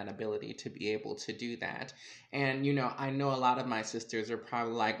agency and that ability to be able to do that. And, I know a lot of my sisters are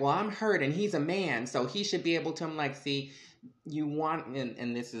probably like, well, I'm hurt and he's a man, so he should be able to. I'm like, see, you want,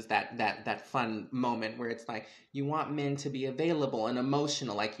 and this is that fun moment where it's like, you want men to be available and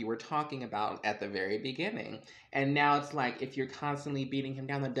emotional, like you were talking about at the very beginning. And now it's like, if you're constantly beating him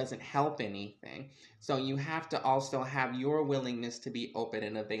down, that doesn't help anything. So you have to also have your willingness to be open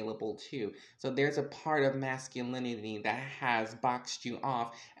and available too. So there's a part of masculinity that has boxed you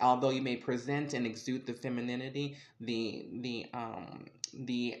off. Although you may present and exude the femininity, the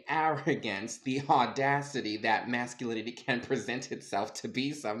arrogance, the audacity that masculinity can present itself to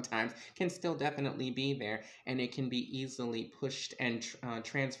be sometimes can still definitely be there, and it can be easily pushed and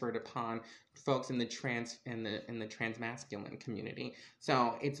transferred upon folks in the transmasculine community.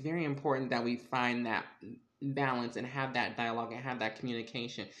 So it's very important that we find that balance and have that dialogue and have that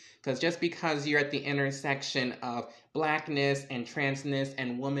communication, because just because you're at the intersection of blackness and transness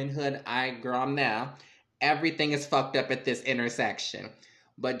and womanhood, I'm there. Everything is fucked up at this intersection.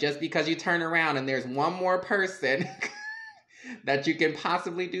 But just because you turn around and there's one more person that you can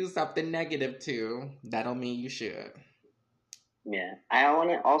possibly do something negative to, that don't mean you should. Yeah. I want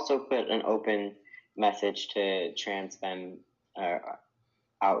to also put an open message to trans femme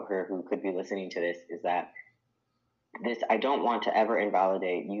out here who could be listening to this, is that I don't want to ever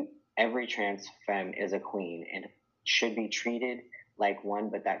invalidate you. Every trans femme is a queen and should be treated like one,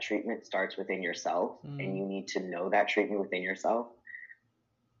 but that treatment starts within yourself, and you need to know that treatment within yourself.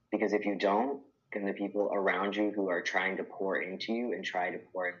 Because if you don't, then the people around you who are trying to pour into you and try to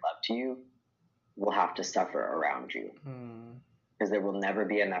pour in love to you will have to suffer around you. Because there will never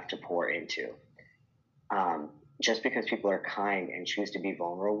be enough to pour into. Just because people are kind and choose to be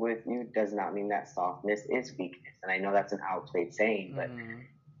vulnerable with you does not mean that softness is weakness. And I know that's an outplayed saying, but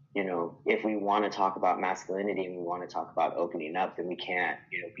if we want to talk about masculinity and we want to talk about opening up, then we can't,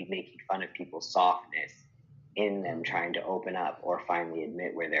 be making fun of people's softness in them trying to open up or finally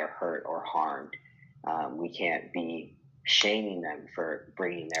admit where they're hurt or harmed. We can't be shaming them for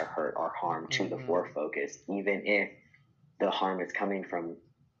bringing their hurt or harm to the forefocus, even if the harm is coming from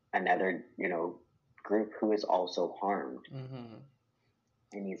another, group who is also harmed.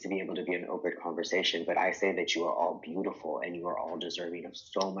 It needs to be able to be an open conversation. But I say that you are all beautiful and you are all deserving of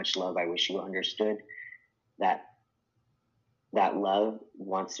so much love. I wish you understood that love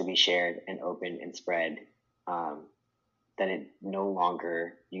wants to be shared and open and spread. That it no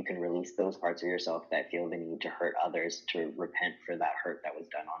longer, you can release those parts of yourself that feel the need to hurt others, to repent for that hurt that was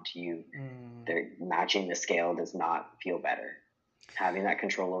done onto you. Matching the scale does not feel better. Having that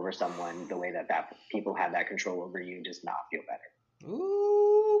control over someone the way that people have that control over you does not feel better.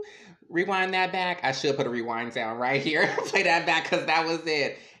 Ooh, rewind that back. I should put a rewind sound right here. Play that back, because that was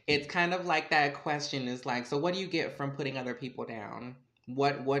it. It's kind of like that question is like, so what do you get from putting other people down?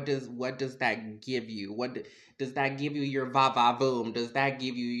 What does that give you? What does that give you? Your va boom? Does that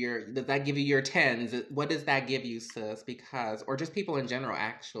give you your tens? What does that give you, sis? Because, or just people in general,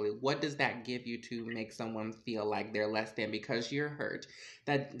 actually, what does that give you to make someone feel like they're less than because you're hurt?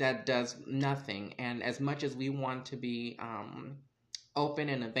 That does nothing. And as much as we want to be open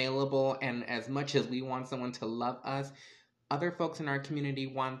and available, and as much as we want someone to love us, other folks in our community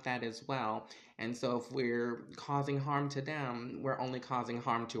want that as well. And so if we're causing harm to them, we're only causing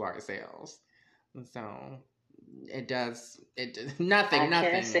harm to ourselves. And so nothing. I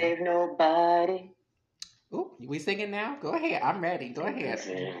can't save nobody. Ooh, we singing now? Go ahead. I'm ready. Go ahead.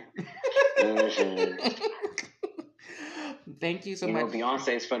 Thank you so much.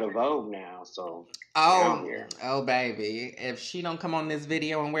 Beyonce's for the Vogue now, so. Oh, baby. If she don't come on this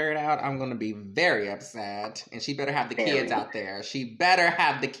video and wear it out, I'm going to be very upset. And she better have the kids out there. She better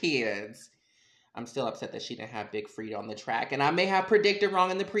have the kids. I'm still upset that she didn't have Big Freedia on the track. And I may have predicted wrong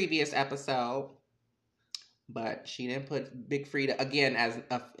in the previous episode. But she didn't put Big Freedia, again, as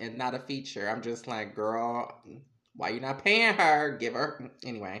not a feature. I'm just like, girl, why you not paying her? Give her.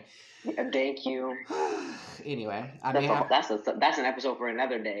 Anyway. Yeah, thank you. Anyway, that's an episode for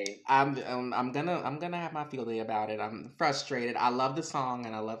another day. I'm gonna have my field day about it. I'm frustrated. I love the song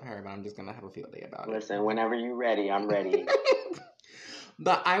and I love her, but I'm just gonna have a field day about it. Listen, whenever you're ready, I'm ready.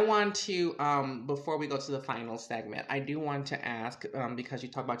 But I want to, before we go to the final segment, I do want to ask, because you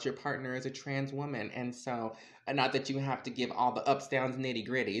talk about your partner as a trans woman, and so, not that you have to give all the ups, downs, nitty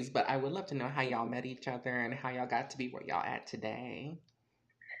gritties, but I would love to know how y'all met each other and how y'all got to be where y'all at today.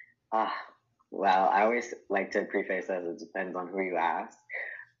 Well, I always like to preface as it depends on who you ask.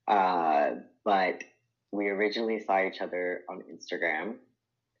 But we originally saw each other on Instagram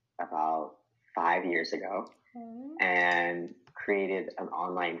about 5 years ago and created an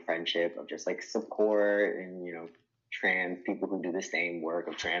online friendship of just like support and, you know, trans people who do the same work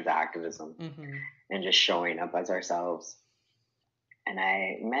of trans activism and just showing up as ourselves. And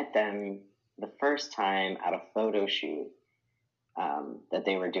I met them the first time at a photo shoot that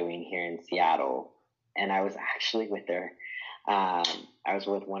they were doing here in Seattle. And I was actually with I was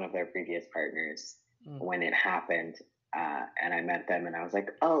with one of their previous partners when it happened. And I met them and I was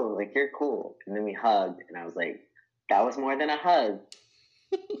like, oh, like, you're cool. And then we hugged and I was like, that was more than a hug.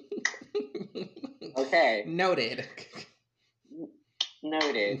 Okay. Noted.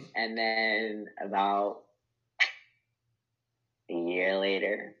 And then about a year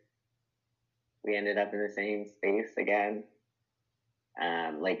later, we ended up in the same space again.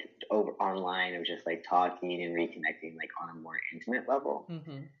 Like over online of just like talking and reconnecting like on a more intimate level.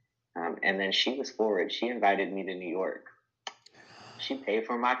 And then she was forward. She invited me to New York. She paid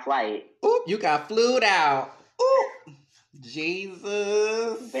for my flight. Oop, you got flued out. Oop,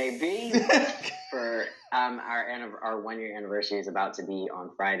 Jesus. Baby. For our 1 year anniversary is about to be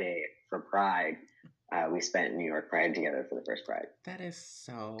on Friday for Pride. We spent New York Pride together for the first Pride. That is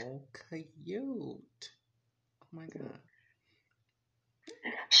so cute. Oh my God.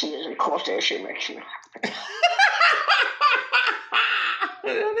 She is, of course, she makes me happy.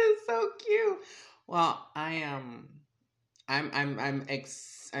 That is so cute. Well, I'm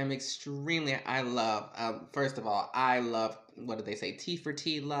extremely, I love, first of all, I love, what do they say? T for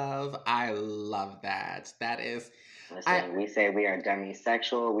T love. I love that. That is. Listen, we say we are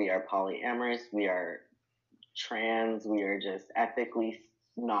demisexual, we are polyamorous, we are trans, we are just ethically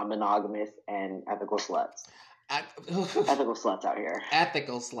non-monogamous and ethical sluts. Ethical sluts out here.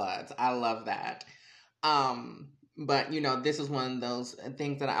 Ethical sluts. I love that. But, you know, this is one of those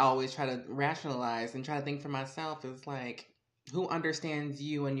things that I always try to rationalize and try to think for myself is like, who understands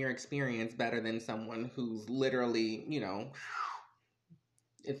you and your experience better than someone who's literally, you know,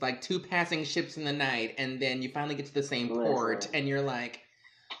 it's like two passing ships in the night and then you finally get to the same port and you're like,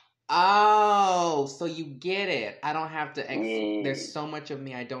 oh, so you get it. I don't have to, there's so much of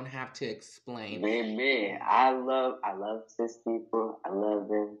me I don't have to explain. Baby, I love cis people. I love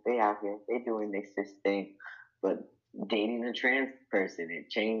them. They out here, they doing their cis thing. But dating a trans person, it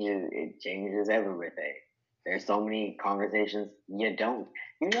changes everything. There's so many conversations you don't.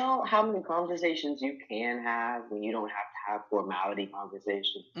 You know how many conversations you can have when you don't have to have formality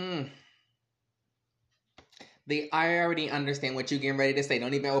conversations? I already understand what you're getting ready to say.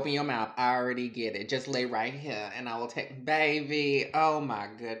 Don't even open your mouth. I already get it. Just lay right here and I will take, baby. Oh my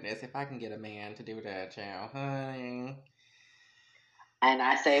goodness. If I can get a man to do that, child, honey. And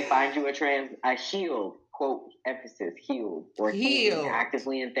I say, find you a healed, quote, emphasis, healed, or healed,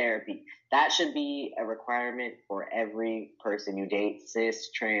 actively in therapy. That should be a requirement for every person you date,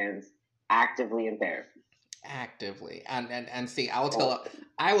 cis, trans, actively in therapy. Actively. And see, I will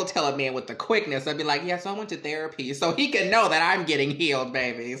tell a man with the quickness. I'd be like, yes, I went to therapy so he can know that I'm getting healed,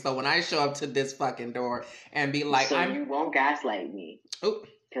 baby. So when I show up to this fucking door and be like, you won't gaslight me. Oh.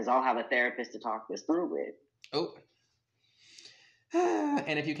 Because I'll have a therapist to talk this through with. Oh.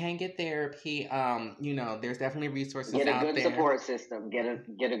 And if you can't get therapy, you know, there's definitely resources out there. Get a good support system. Get a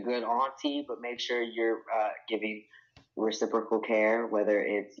good auntie, but make sure you're giving reciprocal care, whether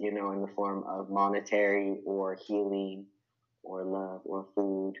it's, you know, in the form of monetary or healing or love or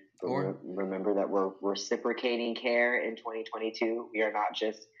food. Or remember that we're reciprocating care in 2022. We are not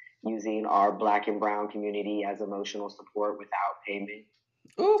just using our Black and brown community as emotional support without payment.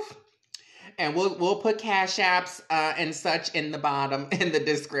 Oof. And we'll put cash apps and such in the bottom in the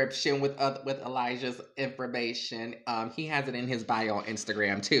description with Elijah's information. He has it in his bio on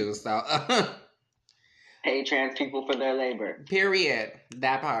Instagram too. So pay trans people for their labor. Period.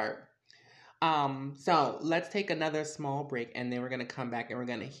 That part. So let's take another small break and then we're gonna come back and we're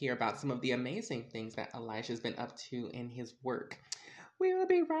gonna hear about some of the amazing things that Elijah's been up to in his work. We will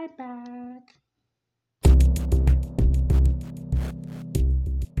be right back.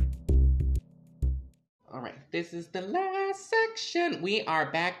 All right, this is the last section. We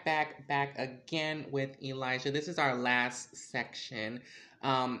are back again with Elijah. This is our last section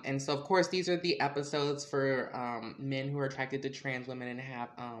And so, of course, these are the episodes for men who are attracted to trans women and have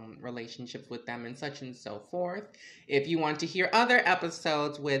relationships with them and such and so forth. If you want to hear other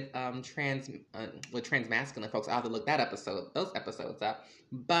episodes with trans masculine folks, I'll have to look those episodes up.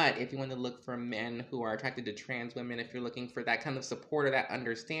 But if you want to look for men who are attracted to trans women, if you're looking for that kind of support or that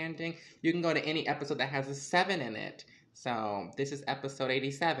understanding, you can go to any episode that has a 7 in it. So this is episode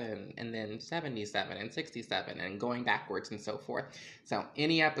 87, and then 77, and 67, and going backwards and so forth. So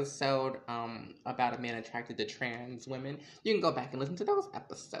any episode about a man attracted to trans women, you can go back and listen to those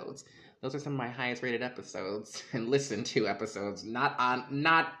episodes. Those are some of my highest rated episodes and listen to episodes, not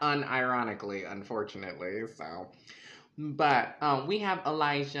unironically, unfortunately. So, but we have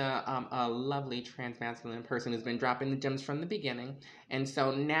Elijah, a lovely trans masculine person who's been dropping the gems from the beginning. And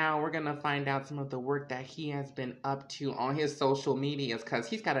so now we're going to find out some of the work that he has been up to on his social medias, because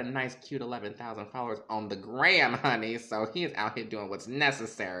he's got a nice, cute 11,000 followers on the gram, honey. So he is out here doing what's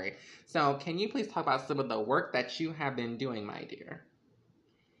necessary. So can you please talk about some of the work that you have been doing, my dear?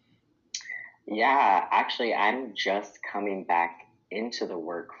 Yeah, actually, I'm just coming back into the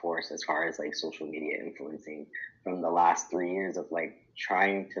workforce as far as like social media influencing from the last 3 years of like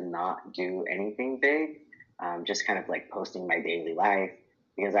trying to not do anything big, just kind of like posting my daily life,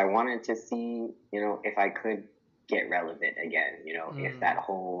 because I wanted to see, if I could get relevant again, if that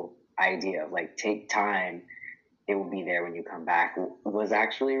whole idea of like take time, it will be there when you come back was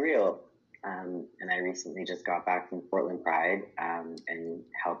actually real. And I recently just got back from Portland Pride and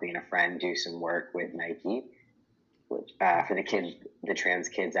helping a friend do some work with Nike, which, for the Trans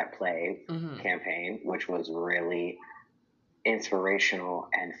Kids at Play campaign, which was really inspirational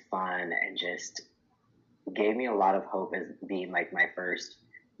and fun and just gave me a lot of hope as being like my first,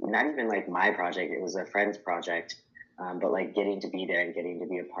 not even like my project, it was a friend's project, but like getting to be there and getting to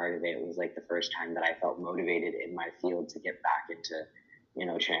be a part of it was like the first time that I felt motivated in my field to get back into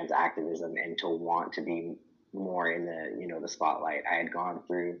trans activism and to want to be more in the, the spotlight. I had gone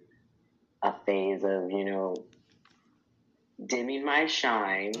through a phase of, dimming my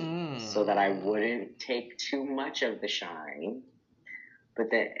shine so that I wouldn't take too much of the shine. But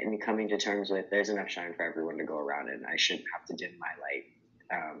then in coming to terms with there's enough shine for everyone to go around, and I shouldn't have to dim my light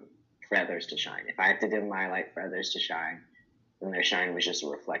for others to shine. If I have to dim my light for others to shine, then their shine was just a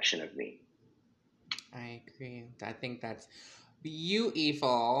reflection of me. I agree. I think that's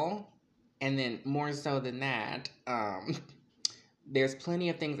beautiful. And then more so than that, there's plenty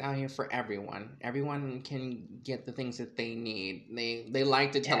of things out here for everyone. Everyone can get the things that they need. They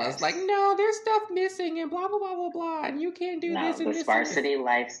like to tell us, like, no, there's stuff missing and blah, blah, blah, blah, blah, and you can't do this and the this. Sparsity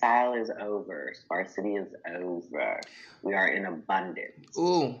lifestyle is over. Sparsity is over. We are in abundance.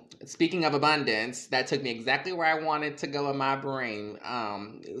 Ooh, speaking of abundance, that took me exactly where I wanted to go in my brain.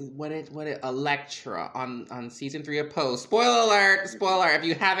 What did Elektra on season 3 of Pose. Spoiler alert, if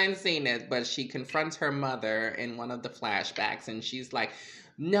you haven't seen it, but she confronts her mother in one of the flashbacks, and she's like,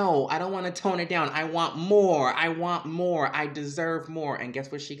 no, I don't want to tone it down. I want more. I deserve more. And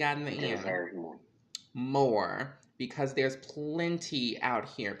guess what she got in the end? Deserve more. Because there's plenty out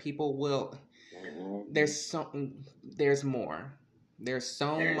here. People will... There's more. There's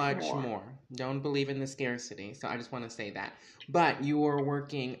so much more. Don't believe in the scarcity. So I just want to say that. But you were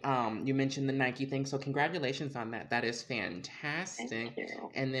working, you mentioned the Nike thing. So congratulations on that. That is fantastic. Thank you.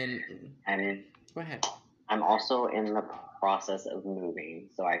 And then... go ahead. I'm also in the process of moving.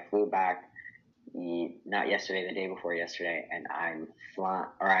 So I flew back not yesterday, the day before yesterday, and I'm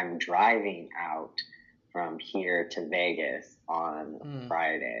driving out from here to Vegas on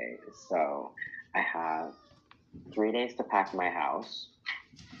Friday. So I have 3 days to pack my house.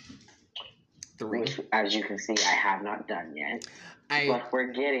 3. Which, as you can see, I have not done yet. But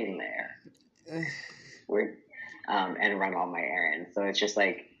we're getting there. And run all my errands. So it's just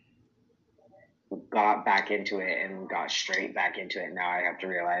like, got back into it and got straight back into it. Now I have to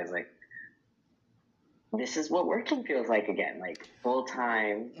realize, like, this is what working feels like again. Like, full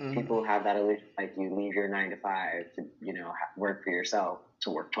time, people have that illusion, like, you leave your 9 to 5 to, work for yourself,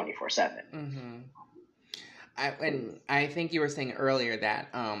 to work 24/7. I think you were saying earlier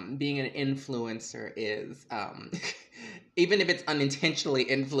that being an influencer is, even if it's unintentionally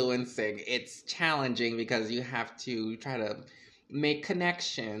influencing, it's challenging because you have to try to make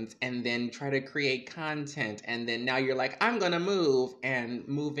connections and then try to create content, and then now you're like, I'm gonna move, and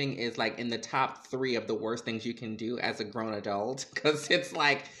moving is like in the top 3 of the worst things you can do as a grown adult, because it's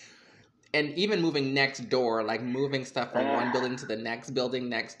like, and even moving next door, like moving stuff from one building to the next building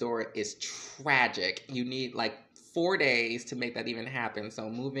next door is tragic. You need like 4 days to make that even happen. So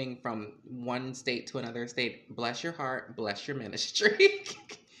moving from one state to another state, bless your heart, bless your ministry.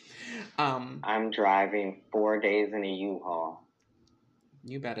 I'm driving 4 days in a U-Haul.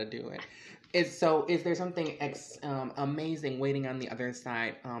 You better do it. Is there something amazing waiting on the other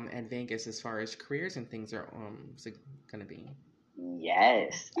side at Vegas as far as careers and things are going to be?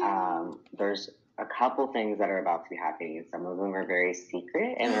 Yes. There's a couple things that are about to be happening. Some of them are very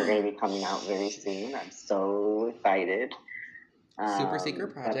secret and are going to be coming out very soon. I'm so excited. Super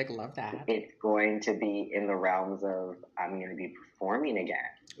secret project. Love that. It's going to be in the realms of I'm going to be performing again.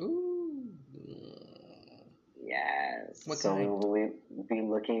 Ooh. Yes. What so kind? we will be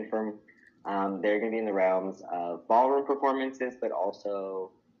looking for. They're going to be in the realms of ballroom performances, but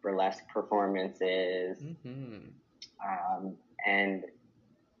also burlesque performances, and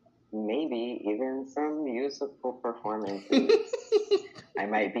maybe even some musical performances. I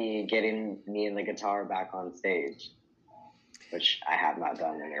might be getting me and the guitar back on stage, which I have not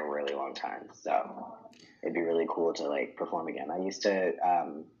done in a really long time. So it'd be really cool to like perform again. I used to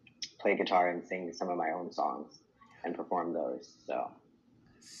play guitar and sing some of my own songs and perform those. So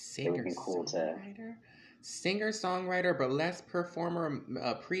it would be cool to. Singer, songwriter, burlesque performer,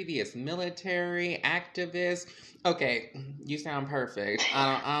 previous military activist. Okay, you sound perfect.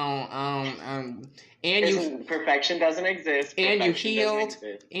 And perfection doesn't exist. And you healed.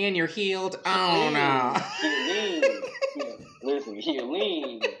 And you're healed. Oh no. Listen,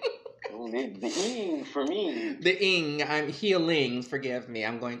 healing. The ing for me. The ing. I'm healing. Forgive me.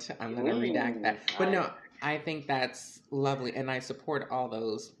 I'm gonna redact that. But no, I think that's lovely, and I support all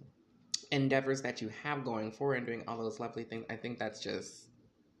those endeavors that you have going forward and doing all those lovely things. I think that's just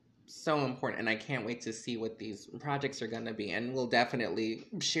so important, and I can't wait to see what these projects are going to be, and we'll definitely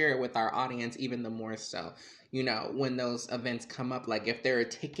share it with our audience even the more so, you know, when those events come up. Like if there are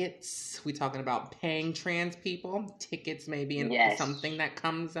tickets, we talking about paying trans people tickets, maybe, and something that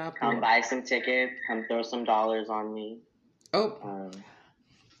comes up. Come buy some tickets, come throw some dollars on me.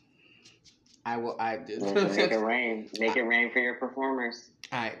 I will. Make it rain for your performers.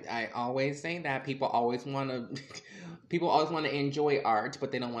 I always say that people always want to enjoy art,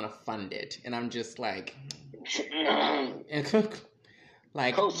 but they don't want to fund it, and I'm just like,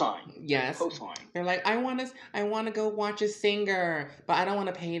 like cosign. Yes, cosign. They're like, I want to go watch a singer, but I don't want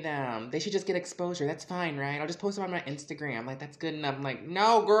to pay them. They should just get exposure. That's fine, right? I'll just post it on my Instagram. Like that's good enough. I'm like,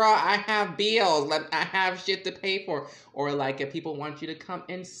 no, girl, I have bills. Like I have shit to pay for. Or like if people want you to come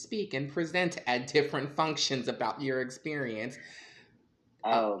and speak and present at different functions about your experience.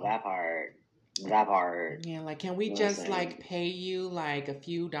 Oh, that part. Yeah, like can we just like pay you like a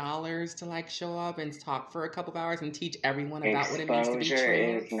few dollars to like show up and talk for a couple of hours and teach everyone about what it means to be trans? Exposure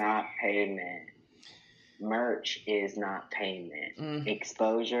is not payment. Merch is not payment.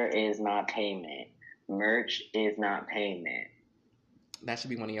 Exposure is not payment. Merch is not payment. That should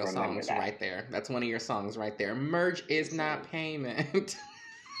be one of your songs right there. That's one of your songs right there. Merch is not payment.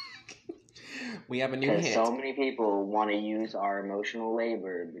 We have a new hit. So many people want to use our emotional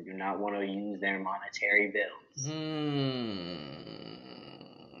labor, but do not want to use their monetary bills.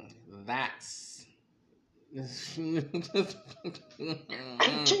 That's.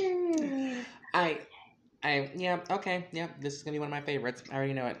 Okay, this is gonna be one of my favorites. I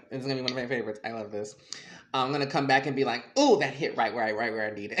already know it. This is gonna be one of my favorites. I love this. I'm gonna come back and be like, "Ooh, that hit right where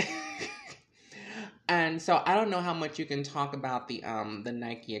I need it." And so I don't know how much you can talk about the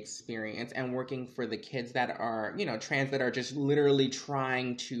Nike experience and working for the kids that are, you know, trans, that are just literally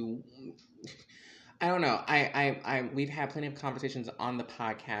trying to. I don't know. We've had plenty of conversations on the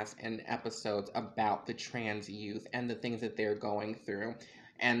podcast and episodes about the trans youth and the things that they're going through,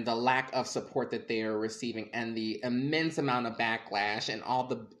 and the lack of support that they are receiving, and the immense amount of backlash and all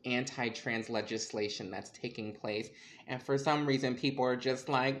the anti-trans legislation that's taking place. And for some reason, people are just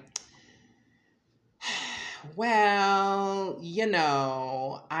like, well, you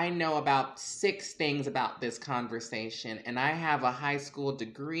know, I know about 6 things about this conversation, and I have a high school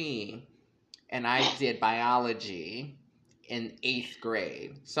degree, and I did biology in 8th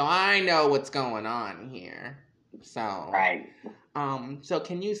grade. So I know what's going on here. So, right. So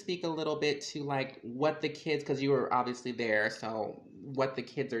can you speak a little bit to like what the kids, because you were obviously there, so what the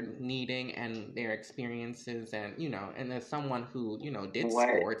kids are needing and their experiences, and you know, and as someone who, you know, did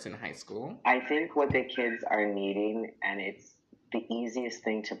sports in high school. I think what the kids are needing, and it's the easiest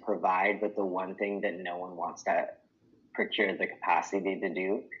thing to provide, but the one thing that no one wants to procure the capacity to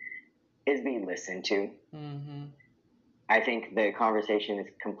do, is be listened to. Mm-hmm. I think the conversation is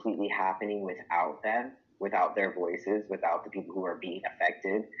completely happening without them, without their voices, without the people who are being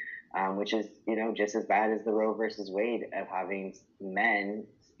affected, which is, you know, just as bad as the Roe versus Wade of having men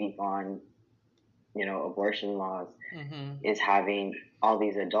speak on, you know, abortion laws, is having all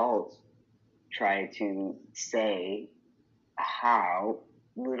these adults try to say how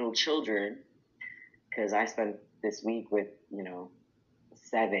little children, because I spent this week with, you know,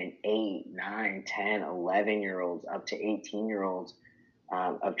 7, 8, 9, 10, 11-year-olds up to 18-year-olds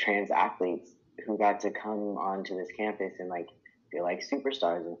of trans athletes who got to come onto this campus and like feel like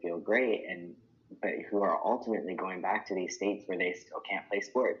superstars and feel great, but who are ultimately going back to these states where they still can't play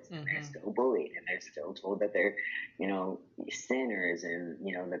sports. Mm-hmm. They're still bullied, and they're still told that they're, sinners, and,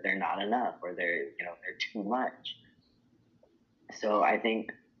 that they're not enough, or they're too much. So I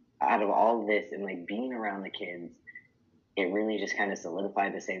think out of all this and like being around the kids, it really just kind of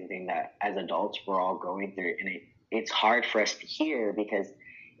solidified the same thing that as adults we're all going through. And it's hard for us to hear, because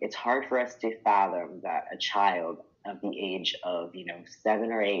it's hard for us to fathom that a child of the age of,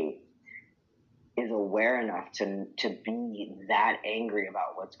 7 or 8 is aware enough to be that angry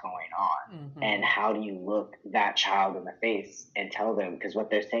about what's going on. Mm-hmm. And how do you look that child in the face and tell them, because what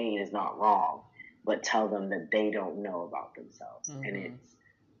they're saying is not wrong, but tell them that they don't know about themselves. Mm-hmm. And it's,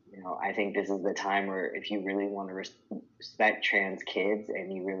 I think this is the time where if you really want to respect trans kids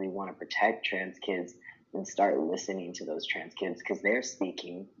and you really want to protect trans kids, then start listening to those trans kids, because they're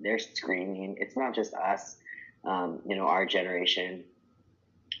speaking, they're screaming. It's not just us, our generation,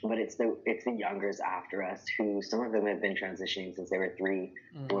 but it's the youngers after us, who some of them have been transitioning since they were 3,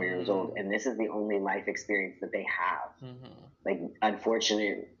 4 years old. And this is the only life experience that they have. Mm-hmm. Like,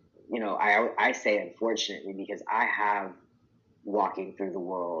 unfortunately, I say unfortunately, because I have walking through the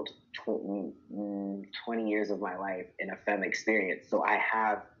world 20 years of my life in a femme experience. So I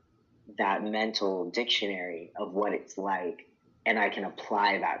have that mental dictionary of what it's like, and I can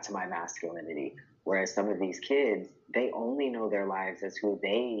apply that to my masculinity. Whereas some of these kids, they only know their lives as who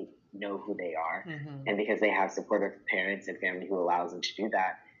they know who they are. Mm-hmm. And because they have supportive parents and family who allows them to do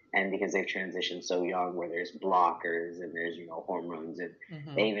that, and because they've transitioned so young, where there's blockers and there's, hormones, and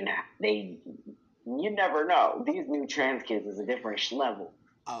mm-hmm. You never know. These new trans kids is a different level.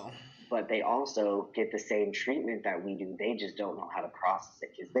 Oh. But they also get the same treatment that we do. They just don't know how to process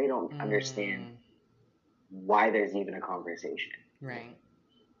it, because they don't understand why there's even a conversation. Right.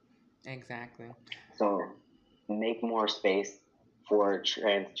 Exactly. So make more space for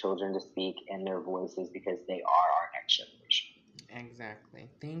trans children to speak and their voices, because they are our next generation. Exactly.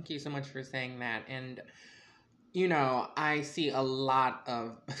 Thank you so much for saying that. And I see a lot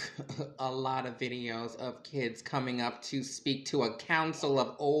of videos of kids coming up to speak to a council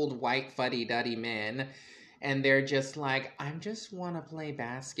of old white fuddy-duddy men, and they're just like, I just want to play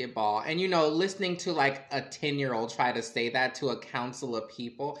basketball. And, listening to like a 10-year-old try to say that to a council of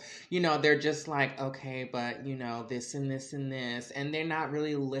people, they're just like, okay, but, this and this and this. And they're not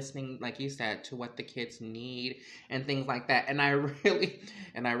really listening, like you said, to what the kids need and things like that. And I really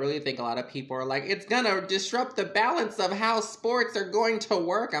think a lot of people are like, it's going to disrupt the balance of how sports are going to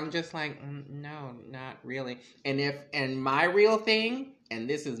work. I'm just like, no, not really. And my real thing, and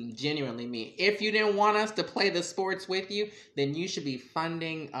this is genuinely me, if you didn't want us to play the sports with you, then you should be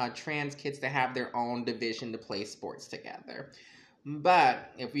funding trans kids to have their own division to play sports together.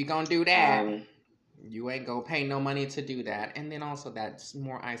 But if you're going to do that, you ain't going to pay no money to do that. And then also that's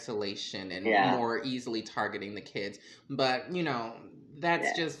more isolation and more easily targeting the kids. But,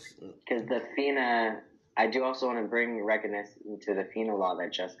 that's just... Because the FINA... I do also want to bring recognition to the FINA law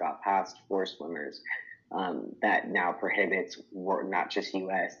that just got passed for swimmers. That now prohibits not just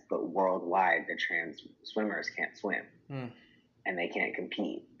U.S. but worldwide that trans swimmers can't swim and they can't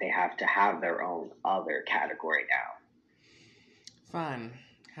compete. They have to have their own other category now. Fun.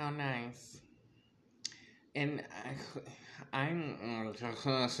 How nice. And I'm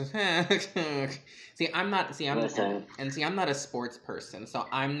not a sports person, so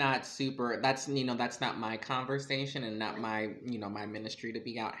I'm not super, that's not my conversation and not my, my ministry to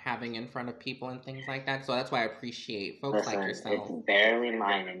be out having in front of people and things like that. So that's why I appreciate folks like yourself. It's barely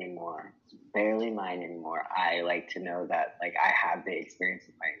mine anymore. I like to know that, like, I have the experience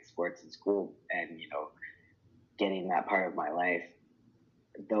of playing sports in school and, getting that part of my life,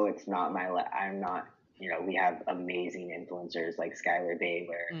 though it's not my life. I'm not, we have amazing influencers like Skylar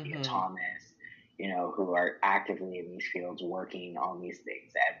Baylor, Mia Thomas, who are actively in these fields working on these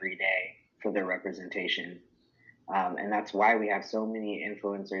things every day for their representation. And that's why we have so many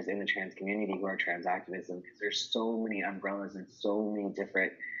influencers in the trans community who are trans activism, because there's so many umbrellas and so many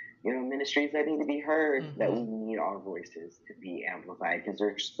different, ministries that need to be heard, that we need our voices to be amplified, because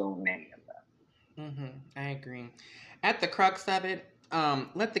there's so many of them. I agree. At the crux of it,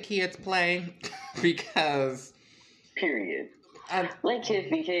 let the kids play, because... Period. Let kids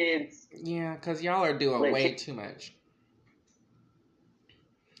be kids. Yeah, because y'all are doing way too much.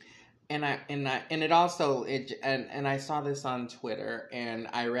 And I saw this on Twitter, and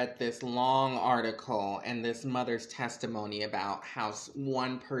I read this long article and this mother's testimony about how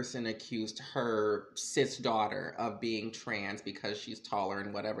one person accused her cis daughter of being trans because she's taller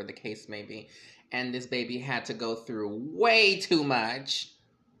and whatever the case may be. And this baby had to go through way too much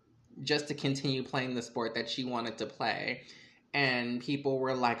just to continue playing the sport that she wanted to play. And people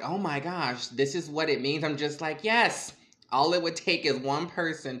were like, oh my gosh, this is what it means. I'm just like, yes. All it would take is one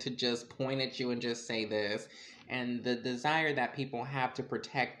person to just point at you and just say this. And the desire that people have to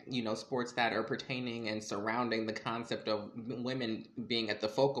protect, sports that are pertaining and surrounding the concept of women being at the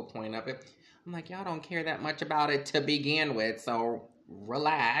focal point of it. I'm like, y'all don't care that much about it to begin with, so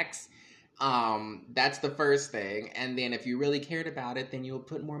relax. That's the first thing. And then if you really cared about it, then you'll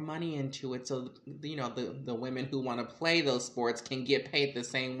put more money into it. So, the women who want to play those sports can get paid the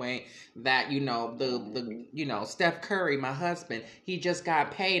same way that, Steph Curry, my husband, he just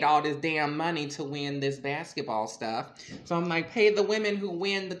got paid all this damn money to win this basketball stuff. So I'm like, pay the women who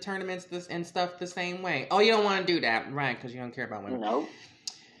win the tournaments and stuff the same way. Oh, you don't want to do that. Right. Because you don't care about women. No.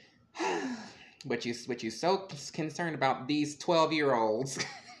 But you so concerned about these 12-year-olds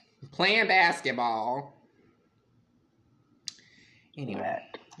playing basketball. Anyway,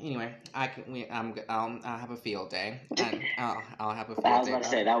 I'll have a field day. I'll have a field day. I was about to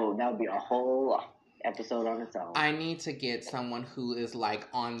say that would be a whole episode on its own. I need to get someone who is like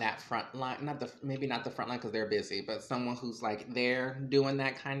on that front line, maybe not the front line because they're busy, but someone who's like there doing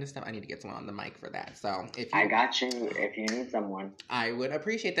that kind of stuff. I need to get someone on the mic for that. So I got you. If you need someone, I would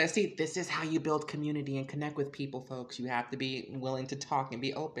appreciate that. See, this is how you build community and connect with people, folks. You have to be willing to talk and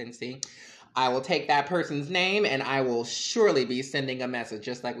be open. See, I will take that person's name and I will surely be sending a message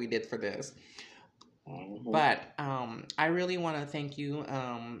just like we did for this. Mm-hmm. But I really want to thank you,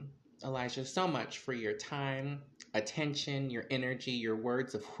 Elijah, so much for your time, attention, your energy, your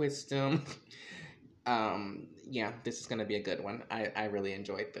words of wisdom. This is going to be a good one. I really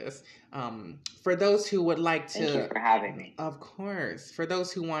enjoyed this. For those who would like to... Thank you for having me. Of course. For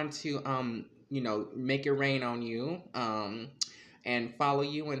those who want to, make it rain on you, and follow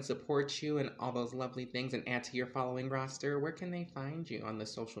you and support you and all those lovely things and add to your following roster, where can they find you on the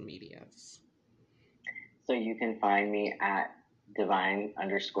social medias? So you can find me at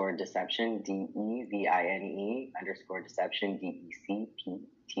Divine_Deception, DEVINE_Deception,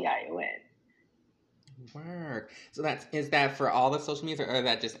 DECPTION. Work. So is that for all the social media, or is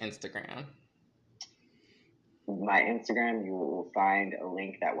that just Instagram? My Instagram, you will find a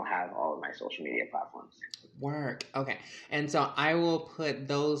link that will have all of my social media platforms. Work. Okay. And so I will put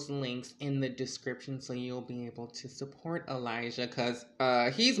those links in the description so you'll be able to support Elijah, because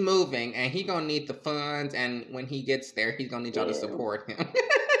he's moving and he's going to need the funds, and when he gets there, he's going to need y'all to support him.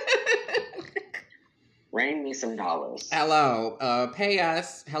 Rain me some dollars. Hello. Pay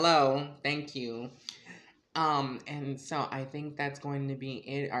us. Hello. Thank you. And so I think that's going to be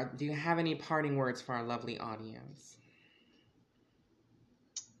it. Do you have any parting words for our lovely audience?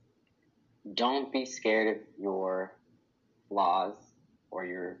 Don't be scared of your flaws or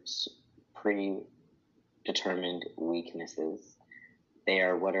your predetermined weaknesses. They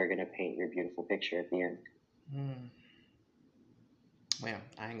are what are going to paint your beautiful picture at the end. Well,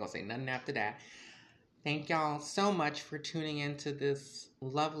 I ain't going to say nothing after that. Thank y'all so much for tuning into this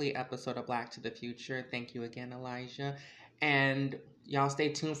lovely episode of Black to the Future. Thank you again, Elijah. And y'all stay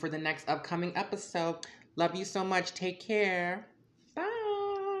tuned for the next upcoming episode. Love you so much. Take care. Bye.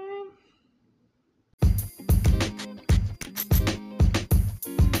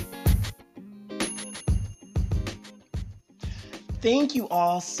 Thank you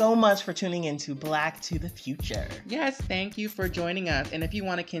all so much for tuning into Black to the Future. Yes, thank you for joining us. And if you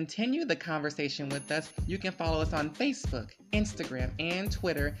want to continue the conversation with us, you can follow us on Facebook, Instagram, and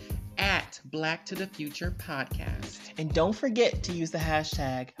Twitter at Black to the Future Podcast. And don't forget to use the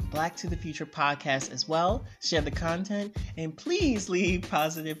hashtag Black to the Future Podcast as well. Share the content, and please leave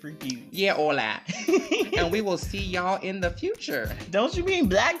positive reviews. Yeah, hola. And we will see y'all in the future. Don't you mean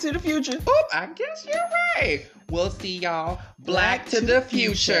Black to the Future? Oop, I guess you're right. We'll see y'all Black to the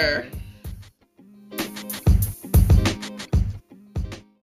Future.